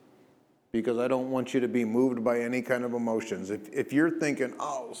know, because I don't want you to be moved by any kind of emotions. If you're thinking,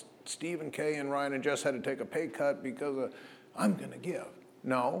 oh, Steve and Kay and Ryan and Jess had to take a pay cut because I'm going to give.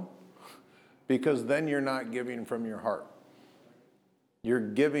 No, because then you're not giving from your heart. You're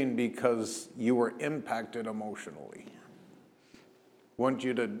giving because you were impacted emotionally. Want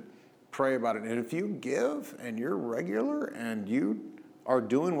you to pray about it. And if you give and you're regular and you are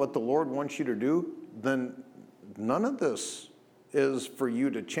doing what the Lord wants you to do, then none of this is for you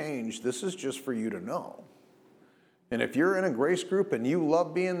to change. This is just for you to know. And if you're in a grace group and you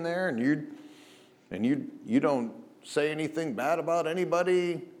love being there and you don't say anything bad about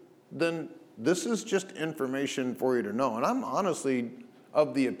anybody, then this is just information for you to know. And I'm honestly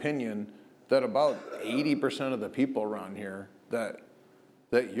of the opinion that about 80% of the people around here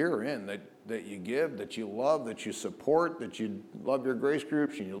that you're in, that you give, that you love, that you support, that you love your grace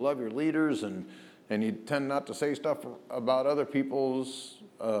groups and you love your leaders, and you tend not to say stuff about other people's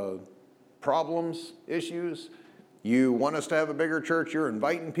problems, issues. You want us to have a bigger church, you're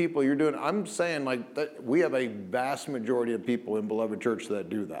inviting people, you're doing, I'm saying like that we have a vast majority of people in Beloved Church that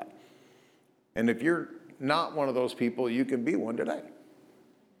do that. And if you're not one of those people, you can be one today.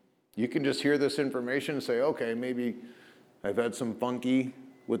 You can just hear this information and say, okay, maybe I've had some funky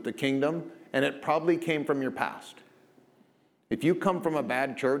with the kingdom, and it probably came from your past. If you come from a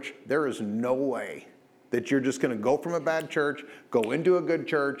bad church, there is no way that you're just going to go from a bad church, go into a good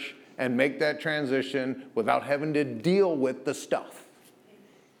church, and make that transition without having to deal with the stuff.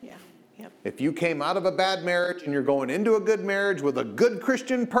 Yeah. Yep. If you came out of a bad marriage and you're going into a good marriage with a good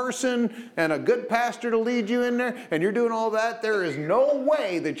Christian person and a good pastor to lead you in there, and you're doing all that, there is no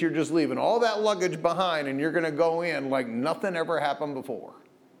way that you're just leaving all that luggage behind and you're going to go in like nothing ever happened before.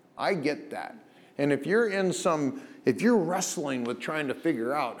 I get that. And if you're wrestling with trying to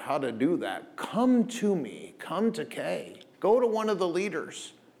figure out how to do that, come to me, come to Kay, go to one of the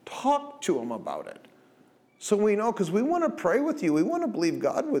leaders, talk to them about it. So we know, because we want to pray with you. We want to believe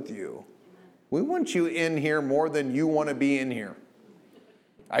God with you. We want you in here more than you want to be in here.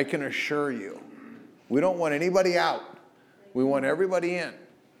 I can assure you. We don't want anybody out. We want everybody in.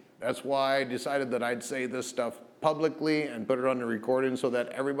 That's why I decided that I'd say this stuff publicly and put it on the recording so that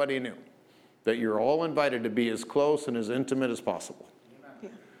everybody knew. that you're all invited to be as close and as intimate as possible. Yeah.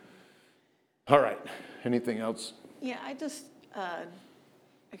 All right. Anything else? Yeah, I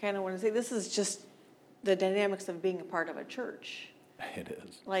kind of want to say this is just the dynamics of being a part of a church. It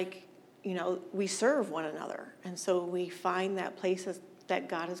is. Like, we serve one another. And so we find that places that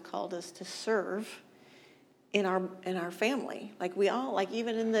God has called us to serve in our family. Like we all, like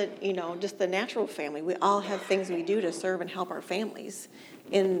even in the, just the natural family, we all have things we do to serve and help our families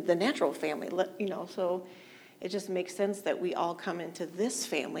in the natural family, so it just makes sense that we all come into this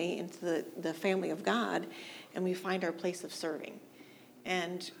family, into the family of God, and we find our place of serving.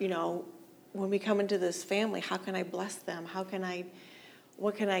 And, when we come into this family, how can I bless them?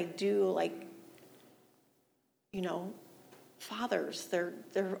 What can I do? Like, fathers, they're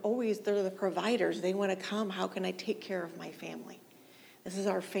the providers. They want to come. How can I take care of my family? This is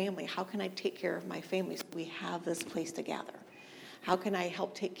our family. How can I take care of my family so we have this place to gather? How can I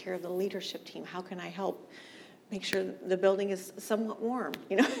help take care of the leadership team? How can I help make sure the building is somewhat warm?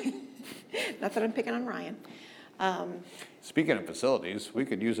 Not that I'm picking on Ryan. Speaking of facilities, we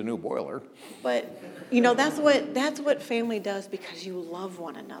could use a new boiler. But, that's what family does, because you love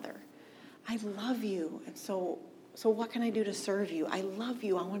one another. I love you. And so what can I do to serve you? I love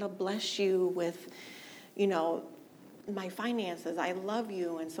you. I want to bless you with, my finances. I love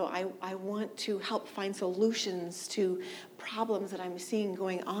you. And so I want to help find solutions to problems that I'm seeing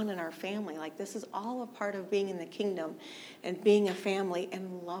going on in our family. Like, this is all a part of being in the kingdom and being a family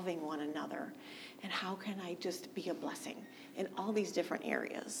and loving one another. And how can I just be a blessing in all these different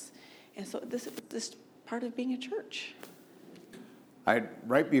areas? And so this is part of being a church.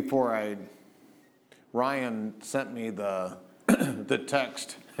 Right before Ryan sent me the the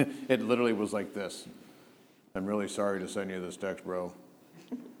text, it literally was like this. I'm really sorry to send you this text, bro,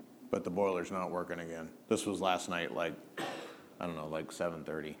 but the boiler's not working again. This was last night, like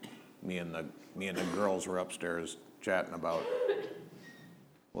 7:30. Me and the girls were upstairs chatting about,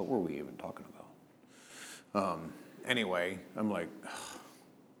 what were we even talking about? Anyway, I'm like,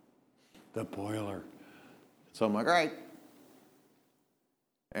 the boiler. So I'm like, all right.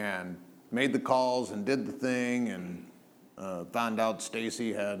 And made the calls and did the thing, and found out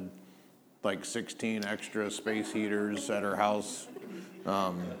Stacy had like 16 extra space heaters at her house.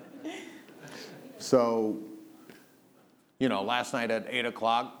 So, last night at 8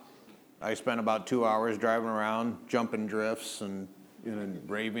 o'clock, I spent about 2 hours driving around, jumping drifts and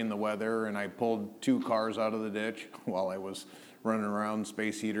braving the weather, and I pulled 2 cars out of the ditch while I was running around,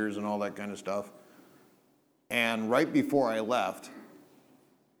 space heaters and all that kind of stuff. And right before I left,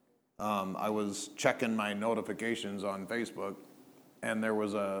 I was checking my notifications on Facebook, and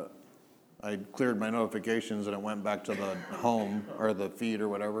I cleared my notifications and it went back to the home or the feed or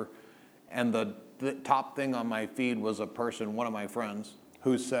whatever. And the top thing on my feed was a person, one of my friends,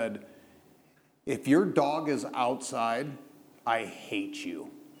 who said, if your dog is outside, I hate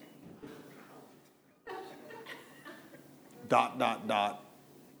you. ...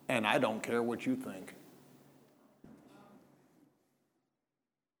 And I don't care what you think.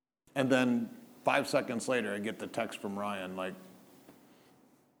 And then 5 seconds later, I get the text from Ryan, like,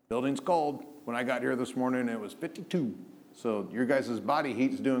 building's cold. When I got here this morning, it was 52. So your guys' body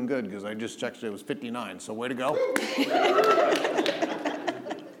heat's doing good, because I just checked it was 59. So way to go.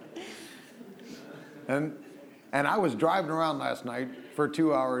 And I was driving around last night for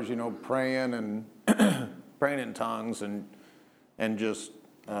 2 hours, praying and praying in tongues and just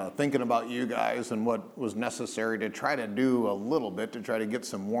thinking about you guys and what was necessary to try to do a little bit to try to get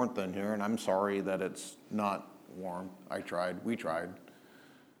some warmth in here. And I'm sorry that it's not warm. We tried.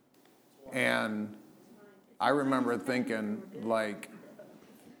 And I remember thinking, like,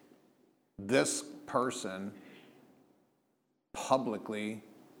 this person publicly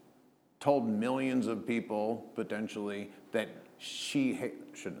told millions of people, potentially, that shouldn't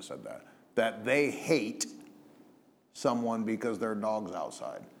have said that they hate someone because their dog's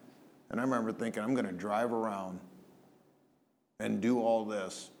outside. And I remember thinking, I'm going to drive around and do all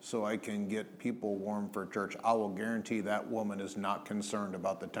this so I can get people warm for church. I will guarantee that woman is not concerned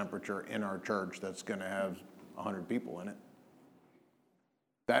about the temperature in our church that's going to have 100 people in it.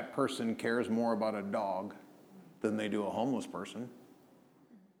 That person cares more about a dog than they do a homeless person.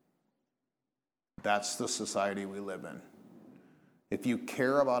 That's the society we live in. If you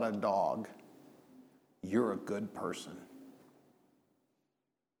care about a dog, you're a good person.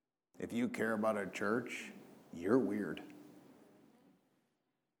 If you care about a church, you're weird.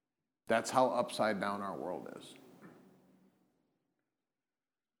 That's how upside down our world is.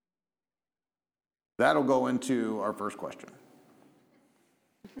 That'll go into our first question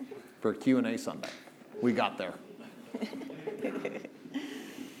for Q&A Sunday. We got there.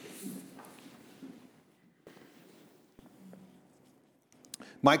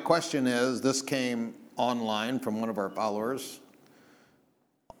 My question is, this came online from one of our followers.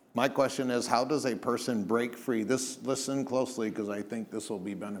 My question is, how does a person break free? Listen closely, because I think this will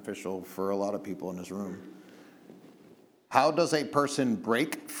be beneficial for a lot of people in this room. How does a person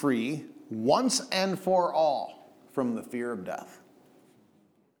break free once and for all from the fear of death?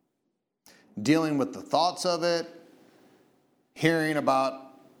 Dealing with the thoughts of it, hearing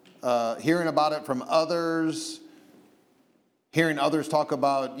about it from others, hearing others talk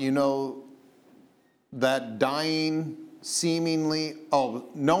about, that dying seemingly,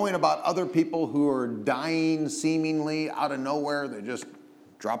 knowing about other people who are dying seemingly out of nowhere, they just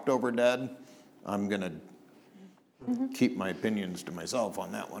dropped over dead. I'm going to keep my opinions to myself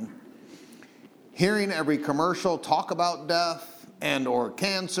on that one. Hearing every commercial talk about death and or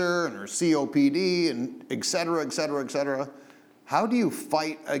cancer and or COPD and et cetera, et cetera, et cetera. How do you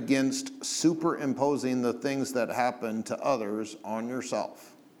fight against superimposing the things that happen to others on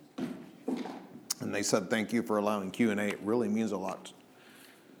yourself? And they said, thank you for allowing Q&A. It really means a lot.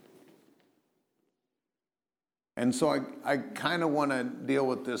 And so I kind of want to deal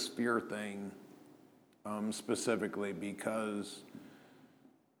with this fear thing specifically, because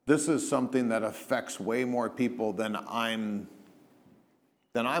this is something that affects way more people than I'm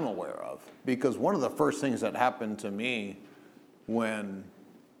aware of. Because one of the first things that happened to me when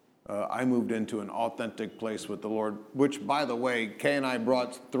I moved into an authentic place with the Lord, which, by the way, Kay and I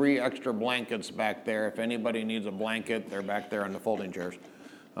brought 3 extra blankets back there. If anybody needs a blanket, they're back there on the folding chairs.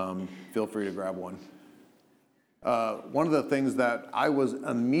 Feel free to grab one. One of the things that I was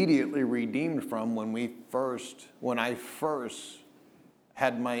immediately redeemed from when I first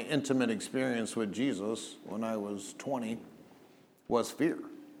had my intimate experience with Jesus when I was 20 was fear.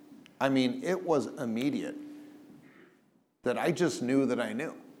 I mean, it was immediate that I just knew that I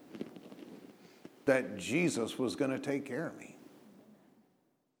knew that Jesus was going to take care of me.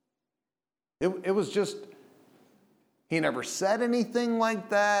 It was just, he never said anything like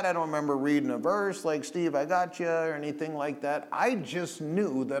that. I don't remember reading a verse like, Steve, I got you, or anything like that. I just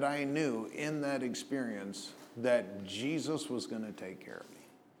knew that I knew in that experience that Jesus was going to take care of me,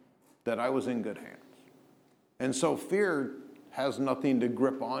 that I was in good hands. And so fear has nothing to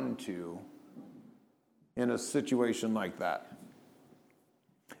grip onto in a situation like that.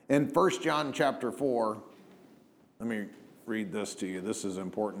 In 1 John chapter 4, let me read this to you. This is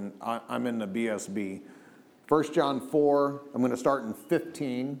important. I'm in the BSB. 1 John 4, I'm going to start in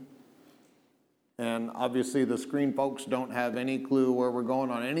 15. And obviously the screen folks don't have any clue where we're going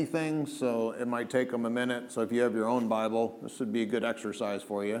on anything, so it might take them a minute. So if you have your own Bible, this would be a good exercise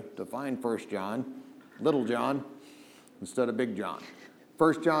for you to find 1 John, little John, instead of big John.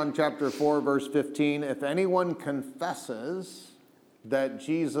 1 John chapter 4, verse 15, if anyone confesses that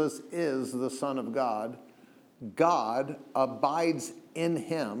Jesus is the Son of God, God abides in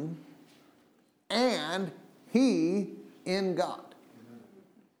him, and he in God.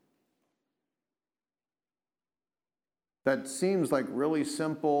 That seems like really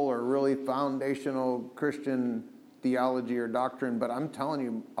simple or really foundational Christian theology or doctrine, but I'm telling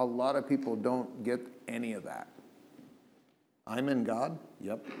you, a lot of people don't get any of that. I'm in God?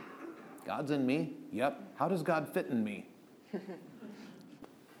 Yep. God's in me? Yep. How does God fit in me?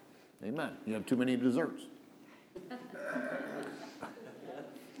 Amen. You have too many desserts.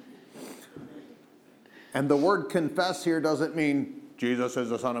 And the word confess here doesn't mean Jesus is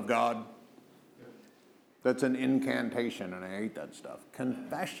the Son of God. That's an incantation, and I hate that stuff.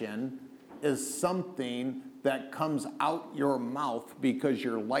 Confession is something that comes out your mouth because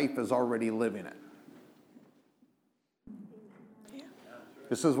your life is already living it. Yeah.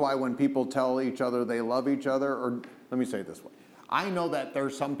 This is why when people tell each other they love each other, or let me say it this way. I know that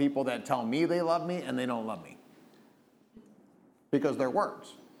there's some people that tell me they love me and they don't love me. Because they're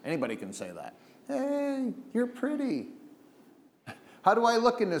words. Anybody can say that. Hey, you're pretty. How do I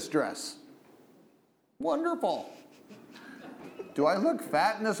look in this dress? Wonderful. Do I look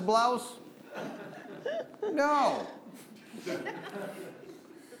fat in this blouse? No.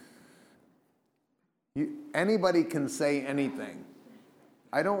 Anybody can say anything.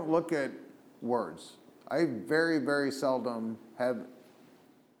 I don't look at words. I very, very seldom have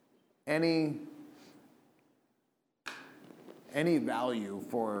any value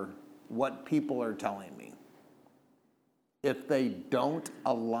for what people are telling me if they don't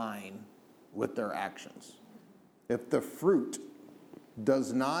align with their actions. If the fruit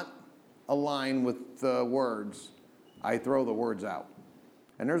does not align with the words, I throw the words out.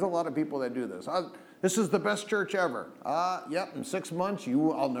 And there's a lot of people that do this. This is the best church ever. Yep, in 6 months,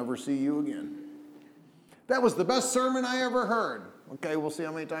 I'll never see you again. That was the best sermon I ever heard. Okay, we'll see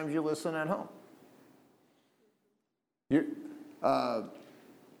how many times you listen at home.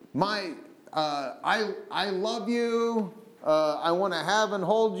 I love you. I want to have and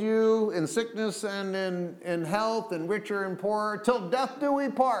hold you in sickness and in health and richer and poorer. Till death do we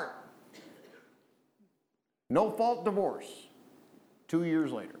part. No fault divorce. 2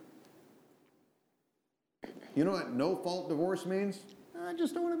 years later. You know what no fault divorce means? I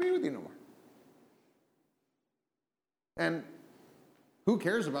just don't want to be with you no more. And who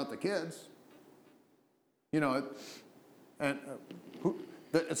cares about the kids?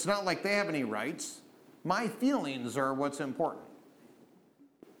 It's not like they have any rights. My feelings are what's important.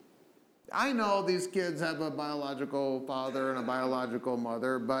 I know these kids have a biological father and a biological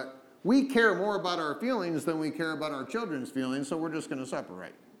mother, but we care more about our feelings than we care about our children's feelings, so we're just going to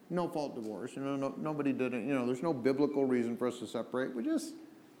separate. No fault divorce. Nobody did it. There's no biblical reason for us to separate. We just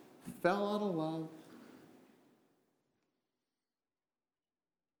fell out of love.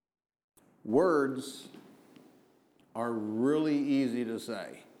 Words are really easy to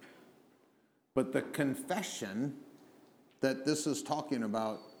say, but the confession that this is talking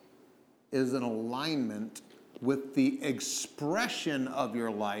about is an alignment with the expression of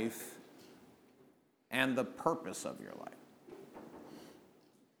your life and the purpose of your life.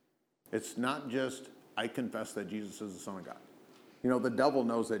 It's not just, I confess that Jesus is the Son of God. The devil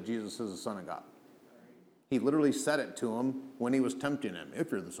knows that Jesus is the Son of God. He literally said it to him when he was tempting him,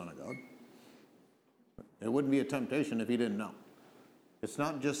 if you're the Son of God. It wouldn't be a temptation if he didn't know. It's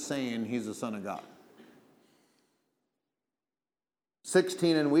not just saying he's the Son of God.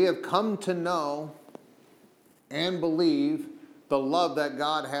 16, and we have come to know and believe the love that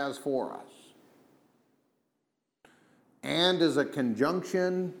God has for us. And is a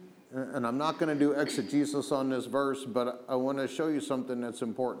conjunction, and I'm not going to do exegesis on this verse, but I want to show you something that's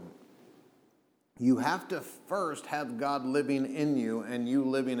important. You have to first have God living in you and you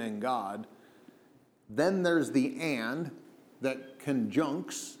living in God. Then there's the and that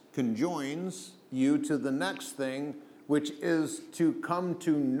conjoins you to the next thing, which is to come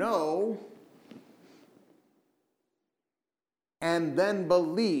to know and then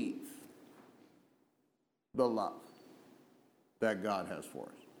believe the love that God has for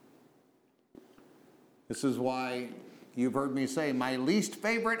us. This is why you've heard me say my least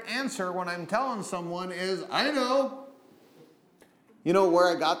favorite answer when I'm telling someone is, I know. You know where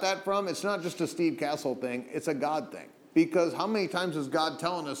I got that from? It's not just a Steve Cassell thing. It's a God thing. Because how many times is God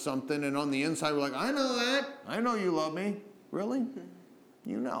telling us something and on the inside we're like, I know that. I know you love me. Really?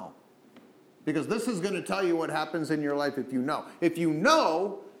 You know. Because this is going to tell you what happens in your life if you know. If you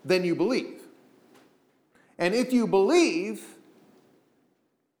know, then you believe. And if you believe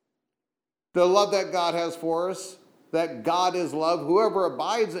the love that God has for us, that God is love, whoever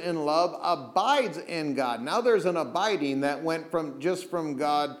abides in love abides in God. Now there's an abiding that went from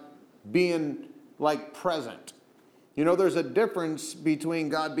God being like present. There's a difference between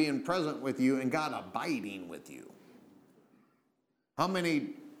God being present with you and God abiding with you. How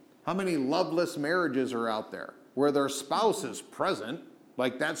many loveless marriages are out there where their spouse is present,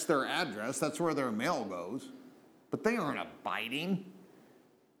 like that's their address, that's where their mail goes, but they aren't abiding,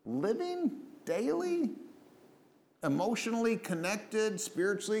 living daily, emotionally connected,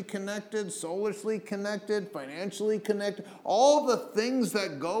 spiritually connected, soulishly connected, financially connected. All the things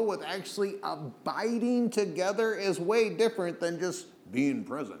that go with actually abiding together is way different than just being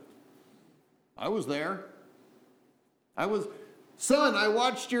present. I was there. Son, I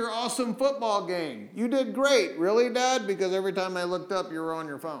watched your awesome football game. You did great. Really, Dad? Because every time I looked up, you were on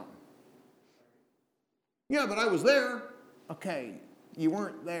your phone. Yeah, but I was there. Okay, you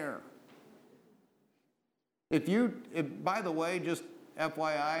weren't there. By the way, just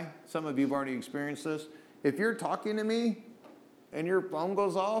FYI, some of you have already experienced this. If you're talking to me and your phone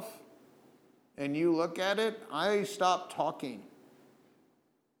goes off and you look at it, I stop talking.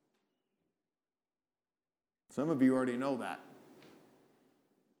 Some of you already know that.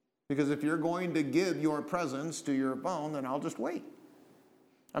 Because if you're going to give your presence to your phone, then I'll just wait.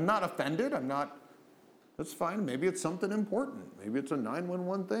 I'm not offended. That's fine. Maybe it's something important. Maybe it's a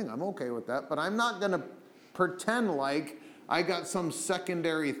 911 thing. I'm okay with that. But I'm not going to pretend like I got some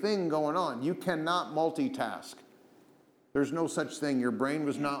secondary thing going on. You cannot multitask. There's no such thing. Your brain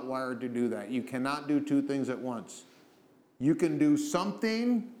was not wired to do that. You cannot do two things at once. You can do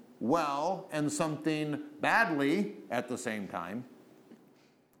something well and something badly at the same time,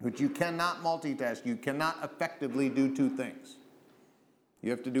 but you cannot multitask. You cannot effectively do two things.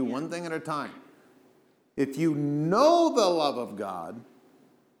 You have to do one thing at a time. If you know the love of God,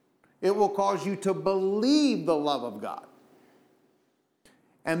 it will cause you to believe the love of God.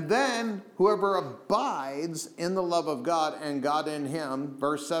 And then whoever abides in the love of God and God in him,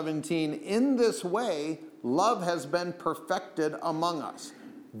 verse 17, in this way, love has been perfected among us.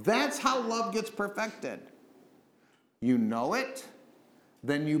 That's how love gets perfected. You know it,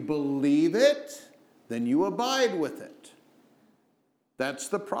 then you believe it, then you abide with it. That's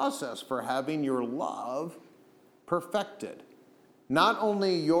the process for having your love perfected. Not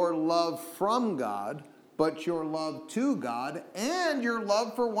only your love from God, but your love to God and your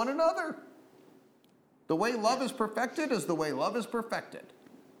love for one another. The way love is perfected is the way love is perfected.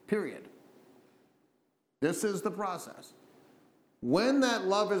 Period. This is the process. When that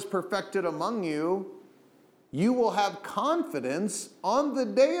love is perfected among you, you will have confidence on the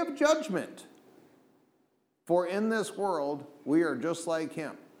day of judgment. For in this world, we are just like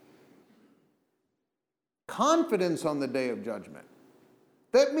him. Confidence on the day of judgment.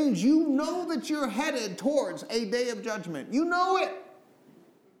 That means you know that you're headed towards a day of judgment. You know it.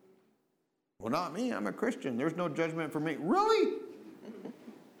 Well, not me. I'm a Christian. There's no judgment for me. Really?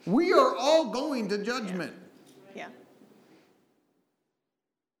 We are all going to judgment. Yeah.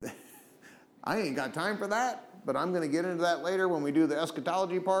 I ain't got time for that, but I'm going to get into that later when we do the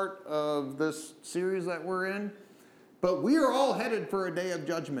eschatology part of this series that we're in. But we are all headed for a day of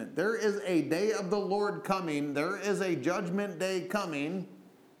judgment. There is a day of the Lord coming. There is a judgment day coming.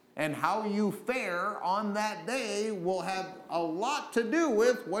 And how you fare on that day will have a lot to do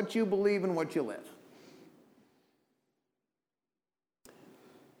with what you believe and what you live.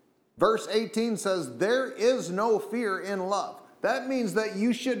 Verse 18 says, there is no fear in love. That means that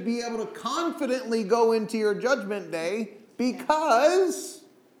you should be able to confidently go into your judgment day because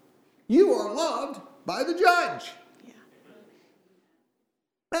you are loved by the judge. Yeah.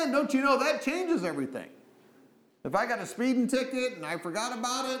 Man, don't you know that changes everything? If I got a speeding ticket and I forgot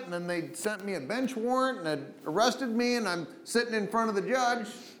about it and then they sent me a bench warrant and had arrested me and I'm sitting in front of the judge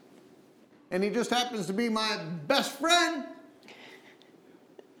and he just happens to be my best friend,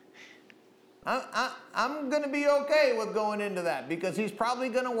 I'm going to be okay with going into that because he's probably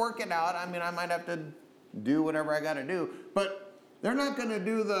going to work it out. I mean, I might have to do whatever I got to do, but they're not going to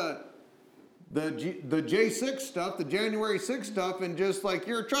do the J6 stuff, the January 6 stuff, and just like,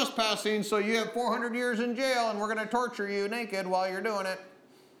 you're trespassing, so you have 400 years in jail, and we're going to torture you naked while you're doing it.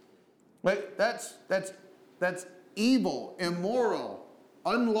 But that's evil, immoral,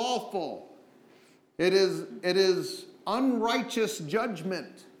 unlawful. It is unrighteous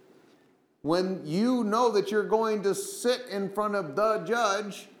judgment. When you know that you're going to sit in front of the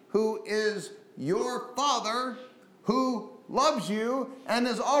judge who is your Father, who loves you and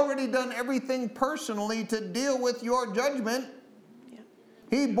has already done everything personally to deal with your judgment. Yeah.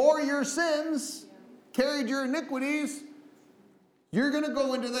 He bore your sins, carried your iniquities. You're going to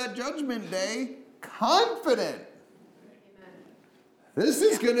go into that judgment day confident. Amen. This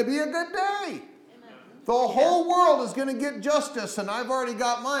is going to be a good day. Amen. The whole world is going to get justice, and I've already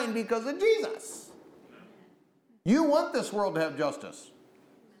got mine because of Jesus. You want this world to have justice.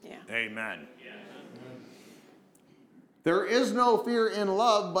 Yeah. Amen. There is no fear in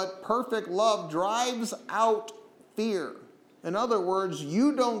love, but perfect love drives out fear. In other words,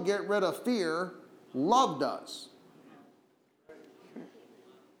 you don't get rid of fear, love does.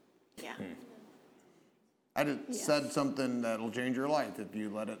 Yeah. I just said something that'll change your life if you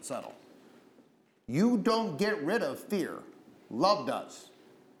let it settle. You don't get rid of fear, love does.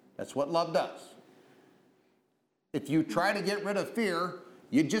 That's what love does. If you try to get rid of fear,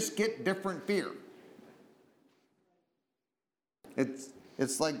 you just get different fear.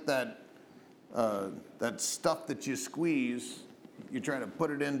 It's like that stuff that you squeeze. You try to put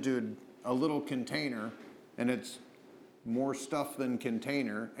it into a little container, and it's more stuff than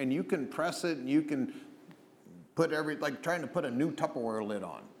container. And you can press it, and you can put like trying to put a new Tupperware lid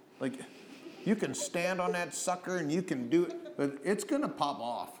on. Like, you can stand on that sucker, and you can do it, but it's going to pop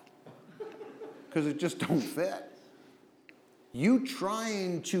off because it just don't fit. You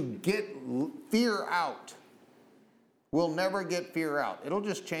trying to get fear out will never get fear out. It'll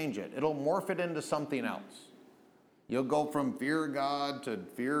just change it. It'll morph it into something else. You'll go from fear of God to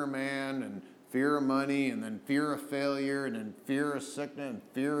fear of man and fear of money and then fear of failure and then fear of sickness and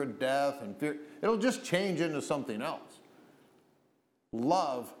fear of death and fear. It'll just change into something else.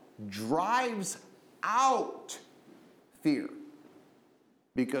 Love drives out fear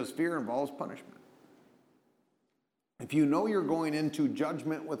because fear involves punishment. If you know you're going into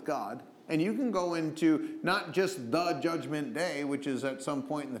judgment with God, and you can go into not just the judgment day, which is at some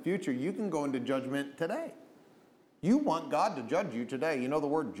point in the future, you can go into judgment today. You want God to judge you today. You know, the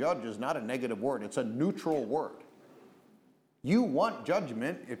word judge is not a negative word. It's a neutral word. You want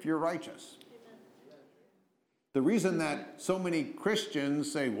judgment if you're righteous. The reason that so many Christians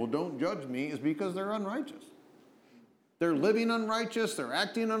say, well, don't judge me, is because they're unrighteous. They're living unrighteous, they're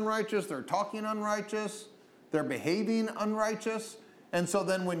acting unrighteous, they're talking unrighteous, they're behaving unrighteous. And so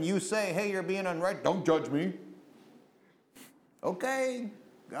then when you say, hey, you're being unright, don't judge me. Okay,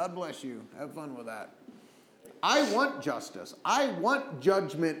 God bless you. Have fun with that. I want justice. I want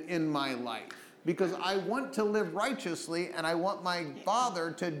judgment in my life because I want to live righteously and I want my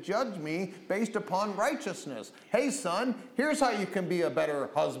Father to judge me based upon righteousness. Hey, son, here's how you can be a better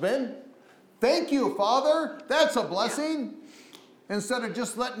husband. Thank you, Father. That's a blessing. Instead of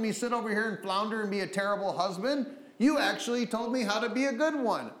just letting me sit over here and flounder and be a terrible husband, you actually told me how to be a good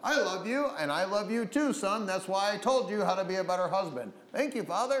one. I love you, and I love you too, son. That's why I told you how to be a better husband. Thank you,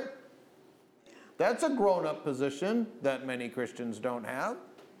 Father. That's a grown-up position that many Christians don't have.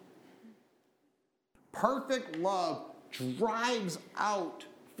 Perfect love drives out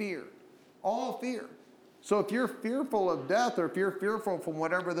fear, all fear. So if you're fearful of death or if you're fearful from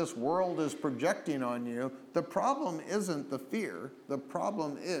whatever this world is projecting on you, the problem isn't the fear. The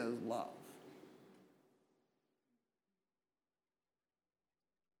problem is love.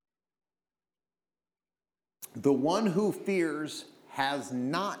 The one who fears has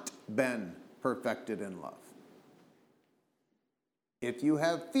not been perfected in love. If you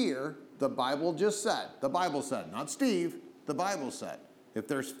have fear, the Bible said, not Steve, the Bible said, if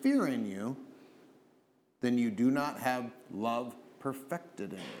there's fear in you, then you do not have love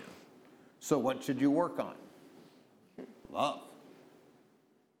perfected in you. So what should you work on? Love.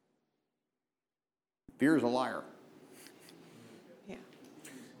 Fear is a liar. Yeah.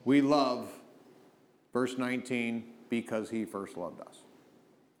 We love, verse 19, because he first loved us.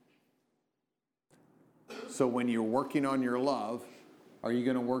 So when you're working on your love, are you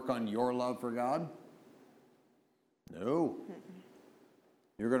going to work on your love for God? No.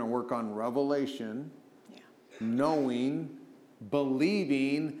 You're going to work on revelation, knowing,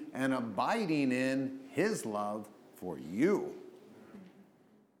 believing, and abiding in his love for you.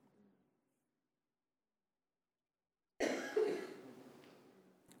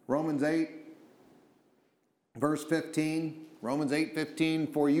 Romans 8, verse 15. Romans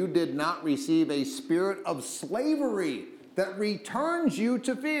 8:15, for you did not receive a spirit of slavery that returns you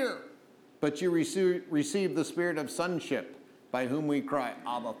to fear, but you received the spirit of sonship, by whom we cry,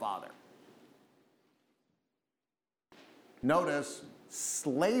 Abba, Father. Notice,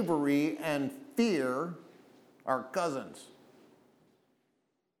 slavery and fear are cousins.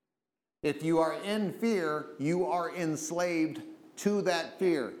 If you are in fear, you are enslaved to that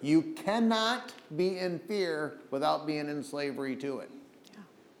fear. You cannot be in fear without being in slavery to it. Yeah.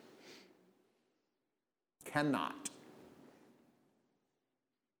 Cannot.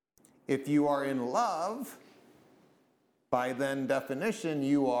 If you are in love, by then definition,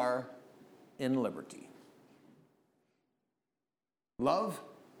 you are in liberty. Love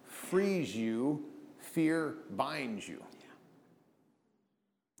frees you, fear binds you.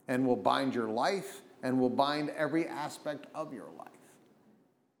 And will bind your life and will bind every aspect of your life.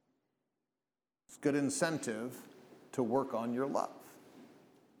 It's good incentive to work on your love.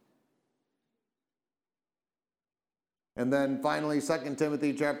 And then finally, 2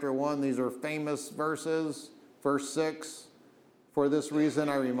 Timothy chapter 1, these are famous verses. Verse 6, for this reason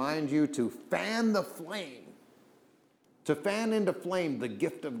I remind you to fan the flame, to fan into flame the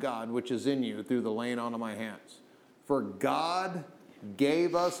gift of God which is in you through the laying on of my hands. For God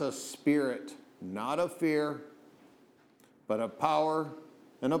gave us a spirit, not of fear, but of power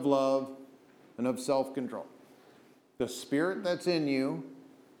and of love and of self-control. The spirit that's in you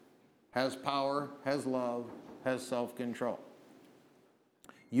has power, has love, has self-control.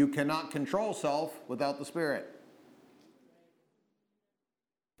 You cannot control self without the spirit.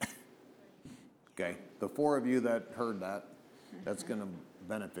 Okay, the four of you that heard that, that's going to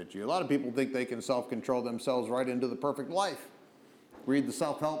benefit you. A lot of people think they can self-control themselves right into the perfect life. Read the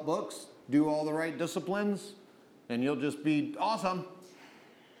self-help books, do all the right disciplines, and you'll just be awesome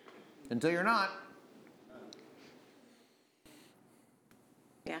until you're not.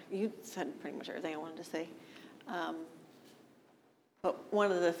 Yeah, you said pretty much everything I wanted to say. But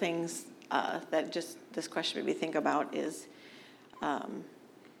one of the things that just this question made me think about is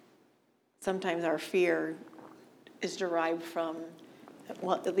sometimes our fear is derived from,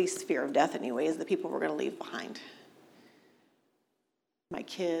 well, at least fear of death anyway, is the people we're going to leave behind. My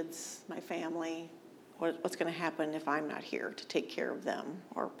kids, my family, what's going to happen if I'm not here to take care of them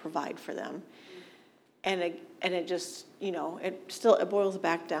or provide for them. And it just, it boils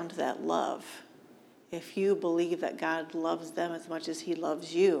back down to that love. If you believe that God loves them as much as he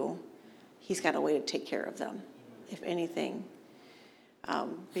loves you, he's got a way to take care of them, if anything.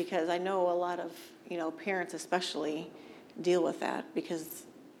 Because I know a lot of, parents especially deal with that because,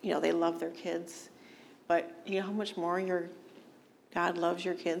 they love their kids. But you know how much more God loves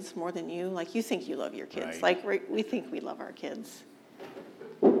your kids more than you? Like, you think you love your kids. Right. Like, we think we love our kids.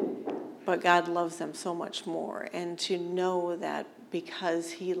 but God loves them so much more. And to know that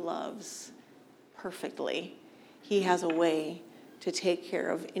because he loves perfectly, he has a way to take care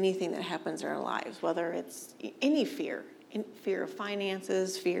of anything that happens in our lives, whether it's any fear of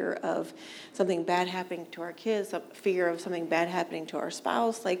finances, fear of something bad happening to our kids, fear of something bad happening to our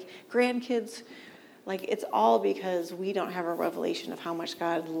spouse, like grandkids. Like, it's all because we don't have a revelation of how much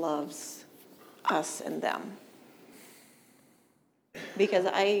God loves us and them. Because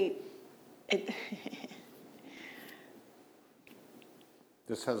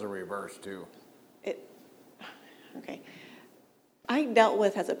This has a reverse, too. Okay. I dealt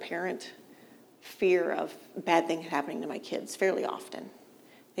with, as a parent, fear of bad things happening to my kids fairly often.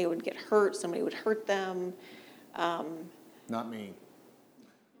 They would get hurt, somebody would hurt them. Not me.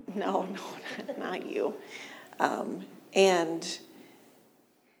 No, not you. And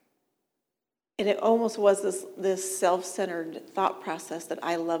it almost was this self-centered thought process that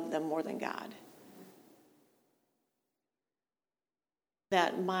I love them more than God.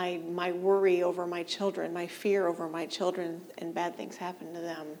 That my worry over my children, my fear over my children and bad things happen to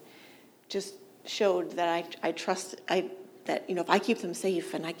them just showed that I trust that, if I keep them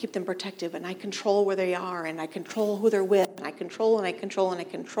safe and I keep them protective and I control where they are and I control who they're with and I control and I control and I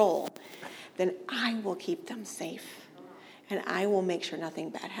control, then I will keep them safe and I will make sure nothing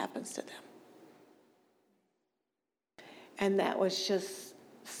bad happens to them. And that was just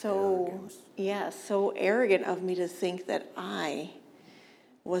so arrogant of me to think that I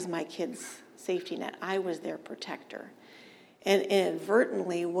was my kids' safety net. I was their protector. And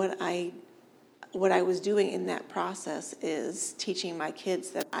inadvertently, what I was doing in that process is teaching my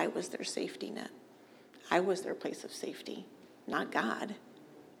kids that I was their safety net. I was their place of safety, not God.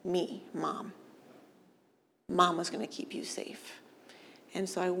 Me, Mom. Mom was going to keep you safe. And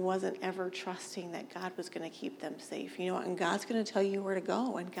so I wasn't ever trusting that God was going to keep them safe. And God's going to tell you where to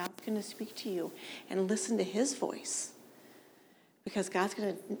go, and God's going to speak to you, and listen to his voice. Because God's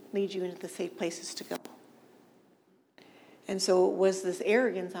going to lead you into the safe places to go. And so it was this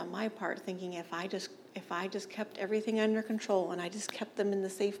arrogance on my part, thinking if I just kept everything under control and I just kept them in the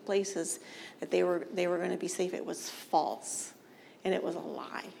safe places, that they were going to be safe. It was false, and it was a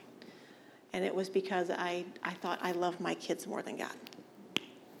lie. And it was because I thought I loved my kids more than God.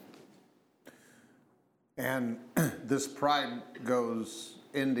 And this pride goes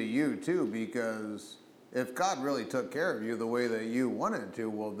into you too, because if God really took care of you the way that you wanted to,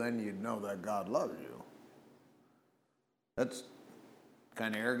 well, then you'd know that God loves you. That's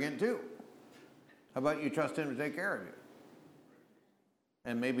kind of arrogant too. How about you trust him to take care of you?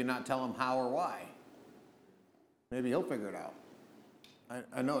 And maybe not tell him how or why. Maybe he'll figure it out.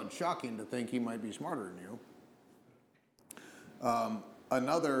 I know it's shocking to think he might be smarter than you.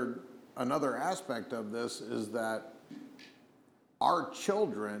 Another aspect of this is that our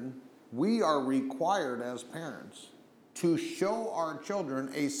children, we are required as parents to show our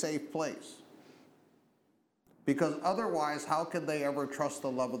children a safe place. Because otherwise, how could they ever trust the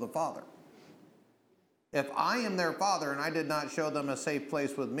love of the Father? If I am their father and I did not show them a safe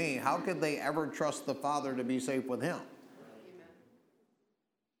place with me, how could they ever trust the Father to be safe with him?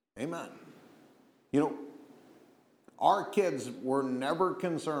 Amen. Our kids were never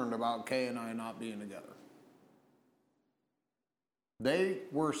concerned about Kay and I not being together. They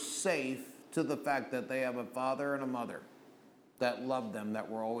were safe to the fact that they have a father and a mother that love them, that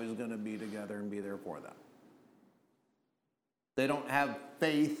were always going to be together and be there for them. They don't have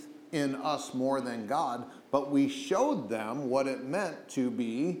faith in us more than God, but we showed them what it meant to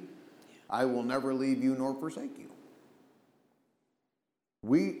be, I will never leave you nor forsake you.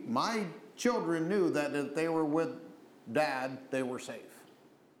 My children knew that if they were with Dad, they were safe.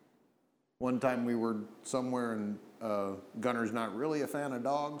 One time we were somewhere and Gunner's not really a fan of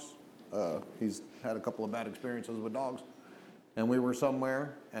dogs. He's had a couple of bad experiences with dogs. And we were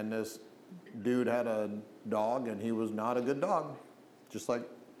somewhere and this dude had a dog and he was not a good dog. Just like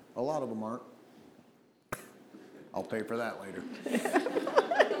a lot of them aren't. I'll pay for that later.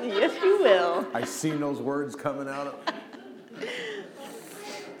 Yes, you will. I seen those words coming out of...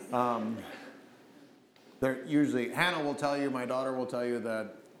 They're usually, Hannah will tell you, my daughter will tell you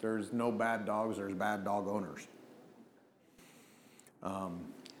that there's no bad dogs, there's bad dog owners.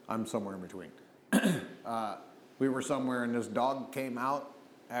 I'm somewhere in between. We were somewhere and this dog came out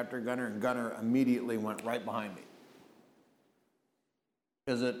after Gunner, and Gunner immediately went right behind me.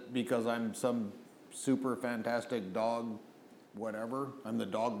 Is it because I'm some super fantastic dog, whatever? I'm the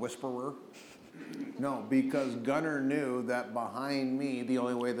dog whisperer? No, because Gunner knew that behind me, the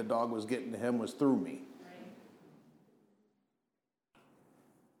only way the dog was getting to him was through me.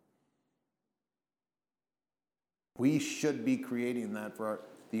 We should be creating that for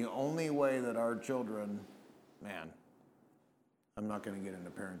the only way that our children, man, I'm not going to get into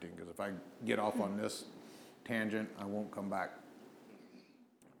parenting because if I get off on this tangent, I won't come back.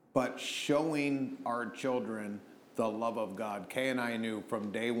 But showing our children the love of God. Kay and I knew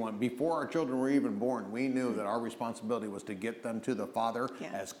from day one, before our children were even born, we knew that our responsibility was to get them to the Father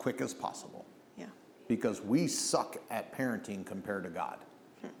as quick as possible. Yeah. Because we suck at parenting compared to God.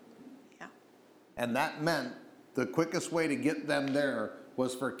 Yeah. And that meant the quickest way to get them there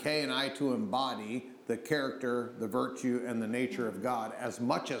was for Kay and I to embody the character, the virtue, and the nature of God as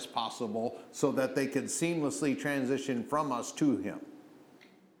much as possible so that they could seamlessly transition from us to Him.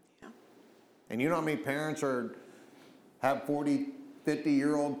 Yeah. And you know how many parents have 40,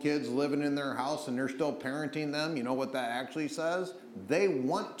 50-year-old kids living in their house and they're still parenting them? You know what that actually says? They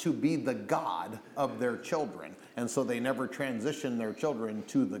want to be the God of their children. And so they never transition their children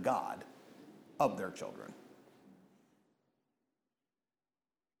to the God of their children.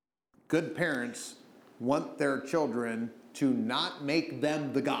 Good parents want their children to not make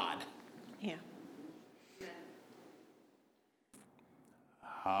them the God. Yeah.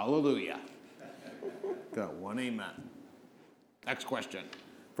 Hallelujah. Got one amen. Next question.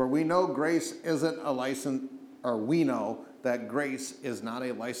 For we know grace isn't a license, or we know that grace is not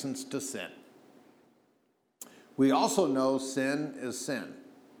a license to sin. We also know sin is sin.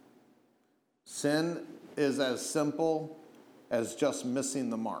 Sin is as simple as just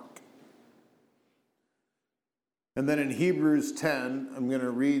missing the mark. And then in Hebrews 10, I'm going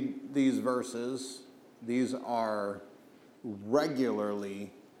to read these verses. These are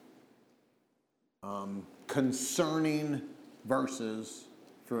regularly concerning verses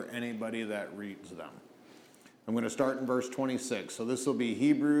for anybody that reads them. I'm going to start in verse 26. So this will be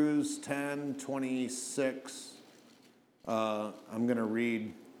Hebrews 10, 26. I'm going to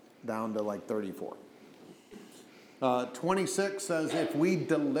read down to like 34. 26 says, if we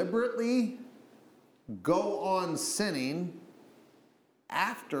deliberately go on sinning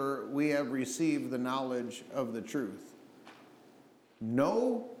after we have received the knowledge of the truth,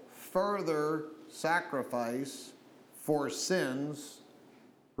 no further sacrifice for sins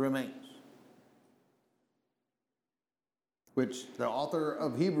remains. Which the author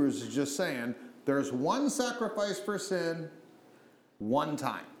of Hebrews is just saying, there's one sacrifice for sin, one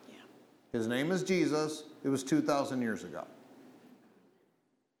time. Yeah. His name is Jesus. It was 2,000 years ago.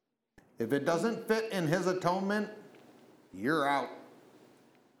 If it doesn't fit in his atonement, you're out.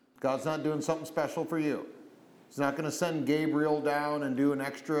 God's not doing something special for you. He's not going to send Gabriel down and do an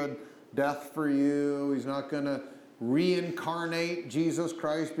extra death for you. He's not going to reincarnate Jesus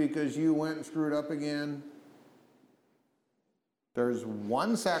Christ because you went and screwed up again. There's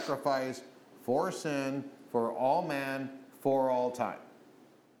one sacrifice for sin, for all man, for all time.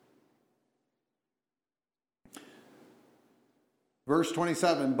 Verse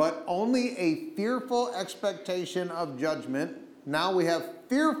 27, but only a fearful expectation of judgment. Now we have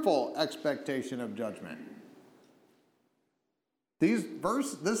fearful expectation of judgment.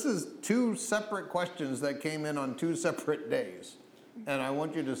 This is two separate questions that came in on two separate days. And I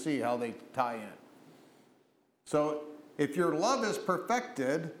want you to see how they tie in. So, if your love is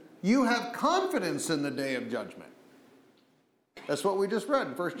perfected, you have confidence in the day of judgment. That's what we just read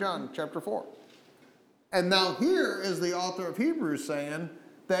in 1 John chapter 4. And now here is the author of Hebrews saying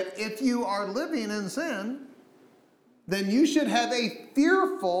that if you are living in sin, then you should have a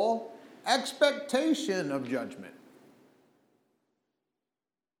fearful expectation of judgment.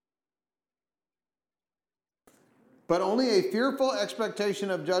 But only a fearful expectation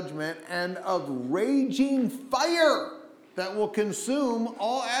of judgment and of raging fire that will consume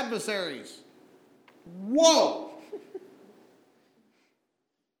all adversaries. Whoa!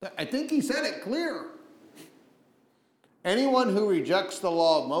 I think he said it clear. Anyone who rejects the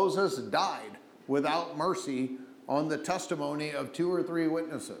law of Moses died without mercy on the testimony of 2 or 3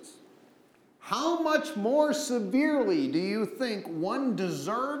 witnesses. How much more severely do you think one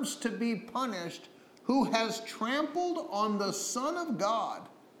deserves to be punished who has trampled on the Son of God,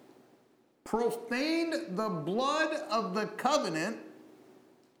 profaned the blood of the covenant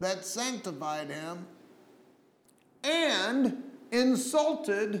that sanctified him, and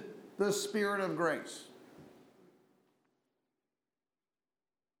insulted the Spirit of grace?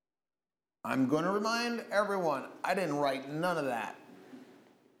 I'm going to remind everyone, I didn't write none of that.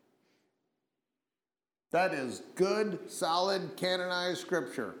 That is good, solid, canonized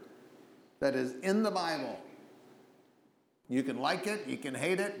scripture that is in the Bible. You can like it, you can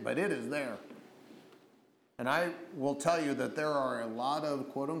hate it, but it is there. And I will tell you that there are a lot of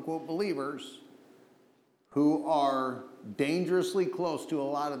quote-unquote believers who are dangerously close to a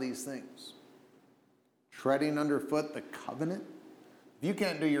lot of these things. Treading underfoot the covenant, If you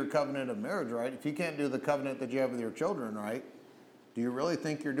can't do your covenant of marriage right, if you can't do the covenant that you have with your children right, do you really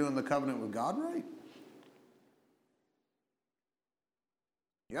think you're doing the covenant with God right?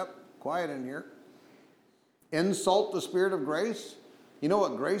 Yep, quiet in here. Insult the spirit of grace. You know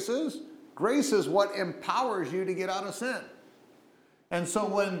what grace is? Grace is what empowers you to get out of sin. And so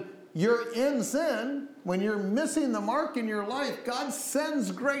when you're in sin, when you're missing the mark in your life, God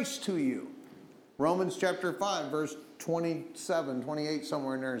sends grace to you. Romans chapter 5, verse 27, 28,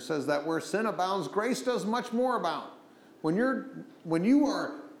 somewhere in there, it says that where sin abounds, grace does much more abound. When you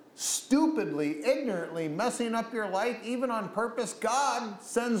are stupidly, ignorantly messing up your life, even on purpose, God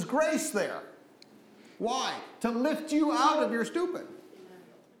sends grace there. Why? To lift you out of your stupid.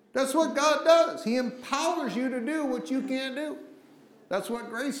 That's what God does. He empowers you to do what you can't do. That's what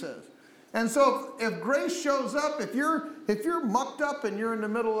grace is. And so if grace shows up, if you're mucked up and you're in the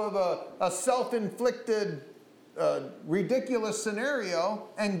middle of a self-inflicted, ridiculous scenario,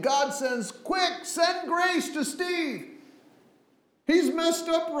 and God says, quick, send grace to Steve. He's messed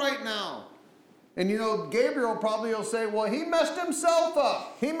up right now. And you know, Gabriel probably will say, well, he messed himself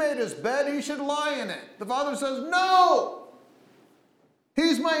up. He made his bed, he should lie in it. The Father says, no.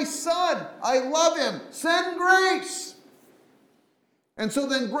 He's my son. I love him. Send grace. And so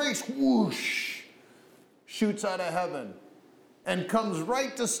then grace, whoosh, shoots out of heaven and comes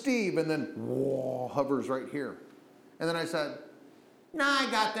right to Steve and then whoa, hovers right here. And then I said, no,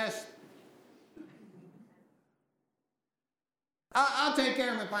 I got this. I'll take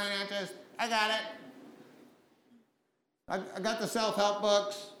care of my finances. I got it. I got the self-help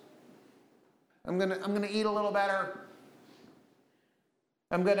books. I'm gonna eat a little better.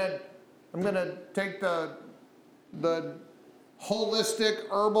 I'm gonna take the holistic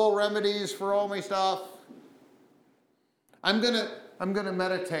herbal remedies for all my stuff. I'm gonna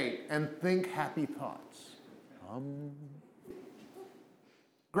meditate and think happy thoughts.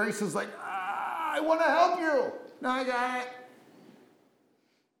 Grace is like, I want to help you. No, I got it.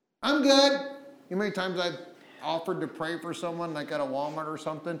 I'm good. You know how many times I've offered to pray for someone, like at a Walmart or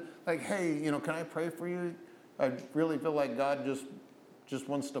something? Like, hey, can I pray for you? I really feel like God just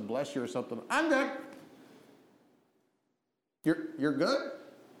wants to bless you or something. I'm good. You're good?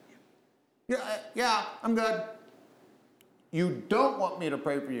 Yeah, I'm good. You don't want me to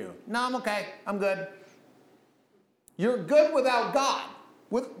pray for you? No, I'm okay. I'm good. You're good without God,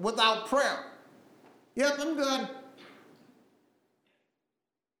 without prayer. Yep, I'm good.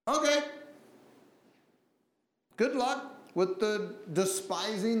 Okay. Good luck with the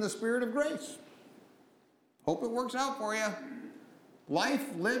despising the spirit of grace. Hope it works out for you. Life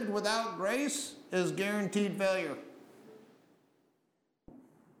lived without grace is guaranteed failure.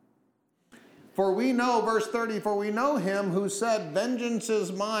 For we know, verse 30, for we know him who said, vengeance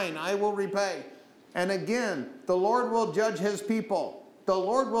is mine, I will repay. And again, the Lord will judge his people. The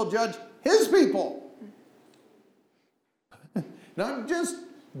Lord will judge his people. Not just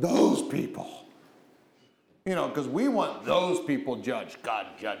those people. Because we want those people judged. God,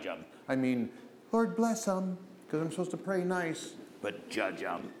 judge them. I mean, Lord, bless them, because I'm supposed to pray nice, but judge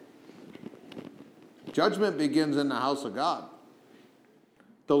them. Judgment begins in the house of God.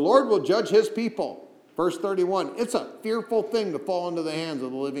 The Lord will judge his people. Verse 31, it's a fearful thing to fall into the hands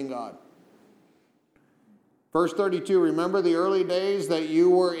of the living God. Verse 32, remember the early days that you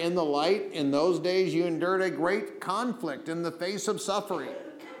were in the light? In those days you endured a great conflict in the face of suffering.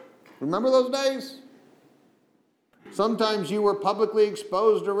 Remember those days? Sometimes you were publicly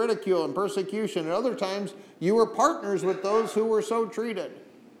exposed to ridicule and persecution. At other times, you were partners with those who were so treated.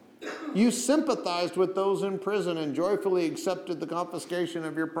 You sympathized with those in prison and joyfully accepted the confiscation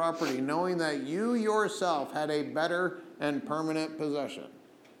of your property, knowing that you yourself had a better and permanent possession.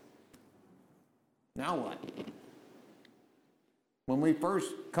 Now what? When we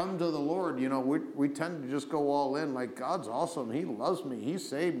first come to the Lord, we tend to just go all in like, God's awesome. He loves me. He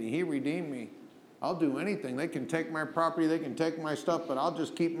saved me. He redeemed me. I'll do anything. They can take my property. They can take my stuff, but I'll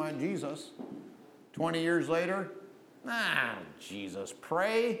just keep my Jesus. 20 years later, Jesus,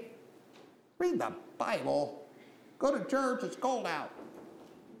 pray. Read the Bible. Go to church. It's cold out.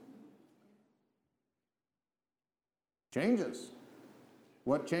 Changes.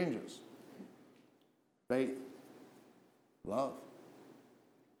 What changes? Faith. Love.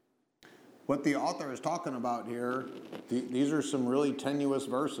 What the author is talking about here, these are some really tenuous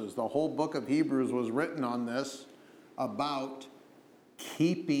verses. The whole book of Hebrews was written on this, about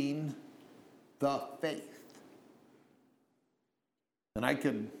keeping the faith. And I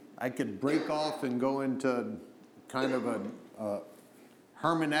could break off and go into kind of a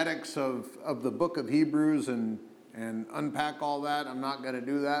hermeneutics of the book of Hebrews and unpack all that. I'm not going to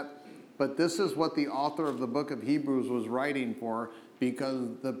do that. But this is what the author of the book of Hebrews was writing for.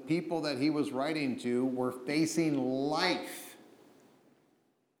 because the people that he was writing to were facing life.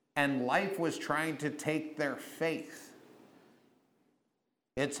 And life was trying to take their faith.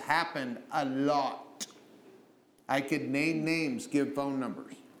 It's happened a lot. I could name names, give phone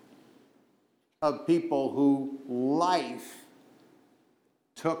numbers of people who life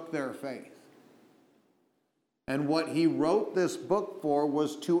took their faith. And what he wrote this book for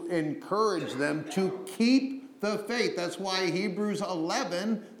was to encourage them to keep the faith. That's why Hebrews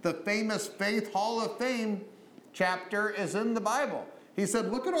 11, the famous Faith Hall of Fame chapter, is in the Bible. He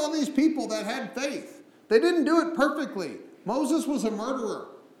said, look at all these people that had faith. They didn't do it perfectly. Moses was a murderer.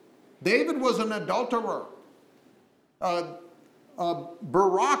 David was an adulterer.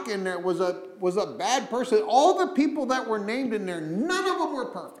 Barak in there was a bad person. All the people that were named in there, none of them were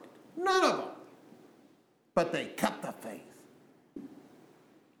perfect. None of them. But they kept the faith.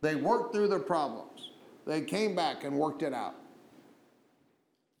 They worked through their problems. They came back and worked it out.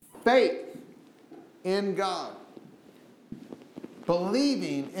 Faith in God.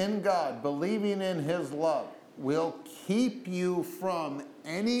 Believing in God, believing in his love will keep you from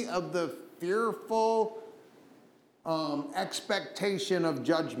any of the fearful expectation of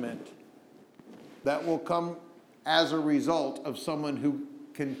judgment that will come as a result of someone who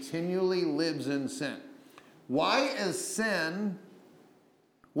continually lives in sin. Why is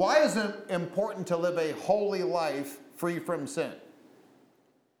it important to live a holy life free from sin?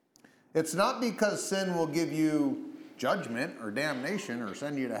 It's not because sin will give you judgment or damnation or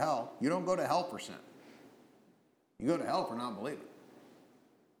send you to hell. You don't go to hell for sin. You go to hell for not believing.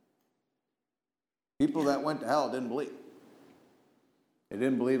 People that went to hell didn't believe. They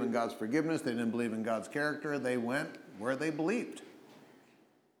didn't believe in God's forgiveness. They didn't believe in God's character. They went where they believed.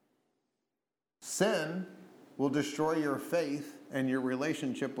 Sin will destroy your faith and your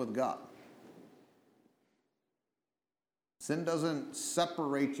relationship with God. Sin doesn't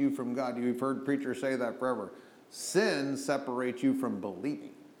separate you from God. You've heard preachers say that forever. Sin separates you from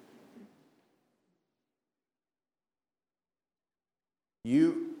believing.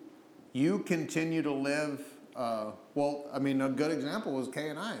 You continue to live, a good example was Kay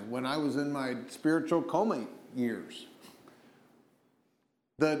and I. When I was in my spiritual coma years,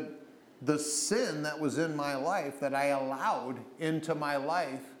 the sin that was in my life that I allowed into my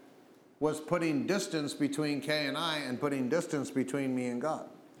life was putting distance between Kay and I and putting distance between me and God.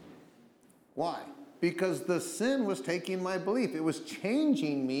 Why? Because the sin was taking my belief. It was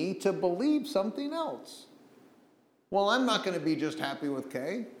changing me to believe something else. Well, I'm not going to be just happy with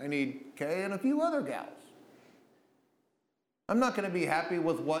Kay. I need Kay and a few other gals. I'm not going to be happy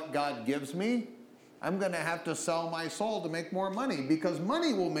with what God gives me. I'm going to have to sell my soul to make more money because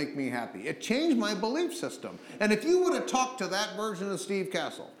money will make me happy. It changed my belief system. And if you would have talked to that version of Steve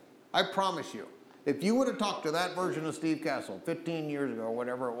Cassell, I promise you, if you would have talked to that version of Steve Cassell 15 years ago or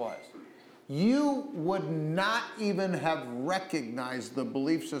whatever it was, you would not even have recognized the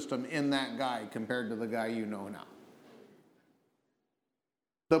belief system in that guy compared to the guy you know now.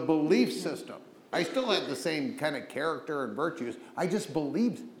 The belief system. I still had the same kind of character and virtues. I just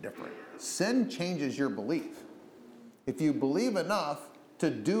believed different. Sin changes your belief. If you believe enough to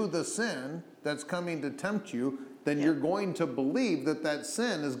do the sin that's coming to tempt you, then you're going to believe that that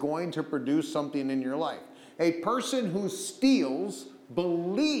sin is going to produce something in your life. A person who steals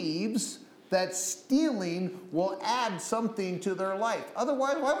believes that stealing will add something to their life.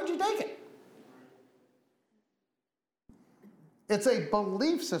 Otherwise, why would you take it? It's a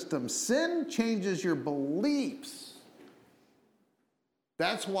belief system. Sin changes your beliefs.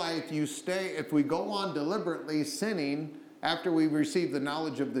 That's why if we go on deliberately sinning after we receive the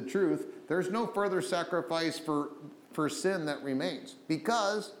knowledge of the truth, there's no further sacrifice for sin that remains.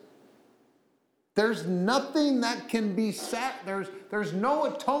 Because there's nothing that can be there's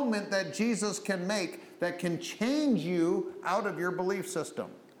no atonement that Jesus can make that can change you out of your belief system.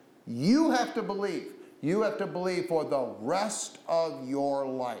 You have to believe. You have to believe for the rest of your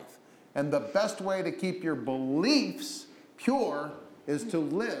life. And the best way to keep your beliefs pure is to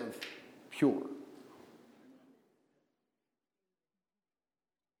live pure.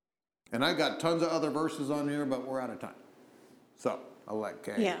 And I got tons of other verses on here, but we're out of time. So I'll let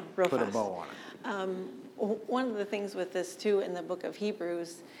Kay put a bow on it. One of the things with this, too, in the book of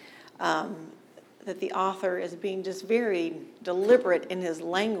Hebrews, that the author is being just very deliberate in his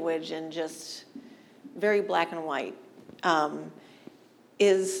language and just very black and white,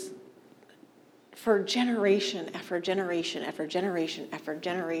 is for generation after generation after generation after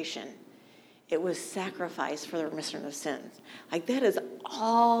generation, it was sacrifice for the remission of sins. Like, that is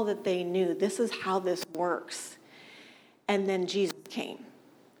all that they knew. This is how this works. And then Jesus came.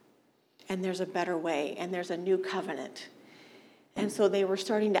 And there's a better way. And there's a new covenant. And so they were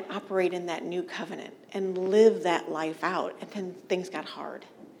starting to operate in that new covenant and live that life out. And then things got hard.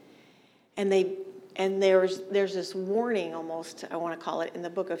 And there's this warning almost, I want to call it, in the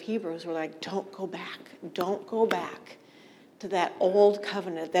book of Hebrews, where like, don't go back to that old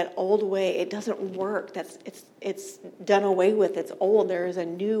covenant, that old way. It doesn't work. It's done away with. It's old. There is a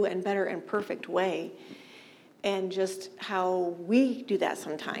new and better and perfect way. And just how we do that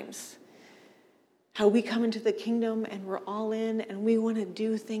sometimes. How we come into the kingdom and we're all in and we want to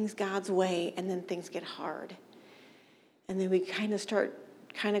do things God's way, and then things get hard. And then we kind of start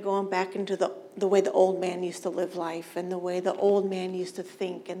going back into the way the old man used to live life, and the way the old man used to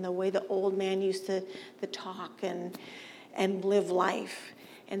think, and the way the old man used to talk and live life.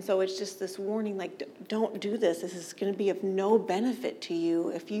 And so it's just this warning, like, don't do this. This is going to be of no benefit to you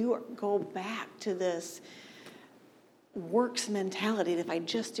if you go back to this works mentality. If I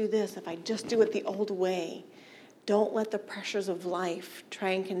just do this, if I just do it the old way, don't let the pressures of life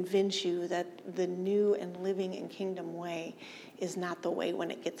try and convince you that the new and living in kingdom way is not the way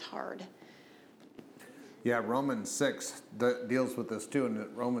when it gets hard. Yeah, Romans 6 deals with this too,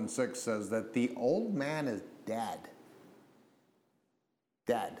 and Romans 6 says that the old man is dead.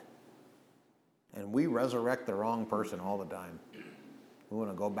 Dead. And we resurrect the wrong person all the time. We want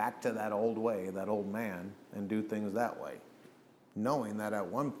to go back to that old way, that old man, and do things that way. Knowing that at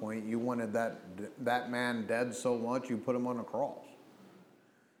one point you wanted that man dead so much you put him on a cross.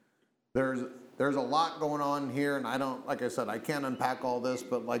 There's a lot going on here, and like I said, I can't unpack all this,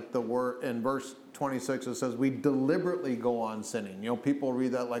 but like the word in verse 26, it says we deliberately go on sinning. You know, people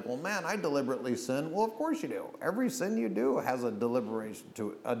read that like, well, man, I deliberately sin. Well, of course you do. Every sin you do has a deliberation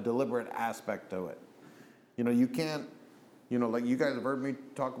to it, a deliberate aspect to it. You know, you can't, like you guys have heard me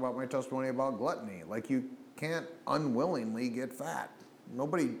talk about my testimony about gluttony. Like you can't unwillingly get fat.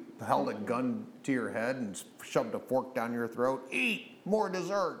 Nobody held a gun to your head and shoved a fork down your throat. Eat more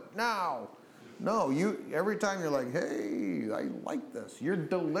dessert now. No, every time you're like, hey, I like this. You're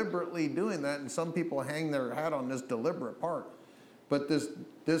deliberately doing that, and some people hang their hat on this deliberate part. But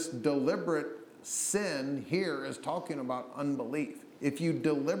this deliberate sin here is talking about unbelief. If you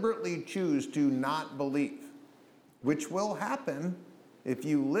deliberately choose to not believe, which will happen if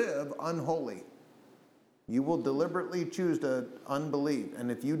you live unholy, you will deliberately choose to unbelieve.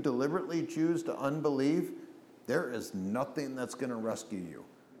 And if you deliberately choose to unbelieve, there is nothing that's going to rescue you.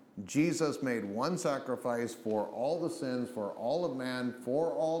 Jesus made one sacrifice for all the sins, for all of man,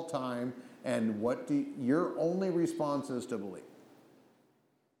 for all time, and your only response is to believe.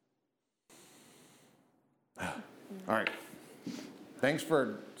 All right. Thanks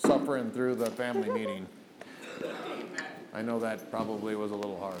for suffering through the family meeting. I know that probably was a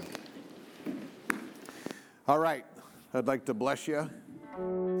little hard. All right. I'd like to bless you.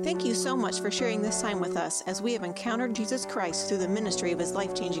 Thank you so much for sharing this time with us as we have encountered Jesus Christ through the ministry of His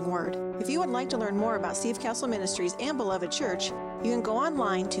life-changing Word. If you would like to learn more about Steve Cassell Ministries and Beloved Church, you can go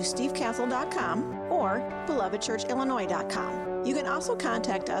online to stevecassell.com or belovedchurchillinois.com. You can also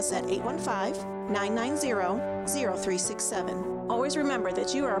contact us at 815-990-0367. Always remember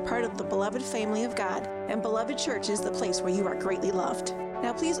that you are a part of the beloved family of God, and Beloved Church is the place where you are greatly loved.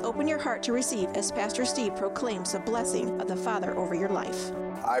 Now please open your heart to receive as Pastor Steve proclaims the blessing of the Father over your life.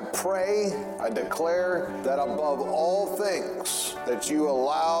 I pray, I declare that above all things, that you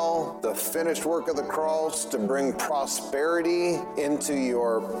allow the finished work of the cross to bring prosperity into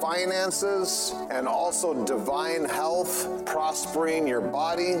your finances and also divine health, prospering your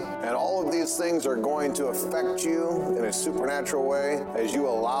body. And all of these things are going to affect you in a supernatural way as you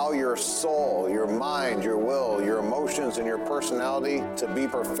allow your soul, your mind, your will, your emotions, and your personality to be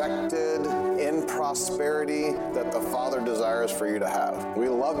perfected in prosperity that the Father desires for you to have.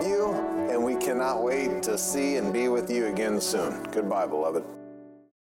 We love you, and we cannot wait to see and be with you again soon. Goodbye, beloved.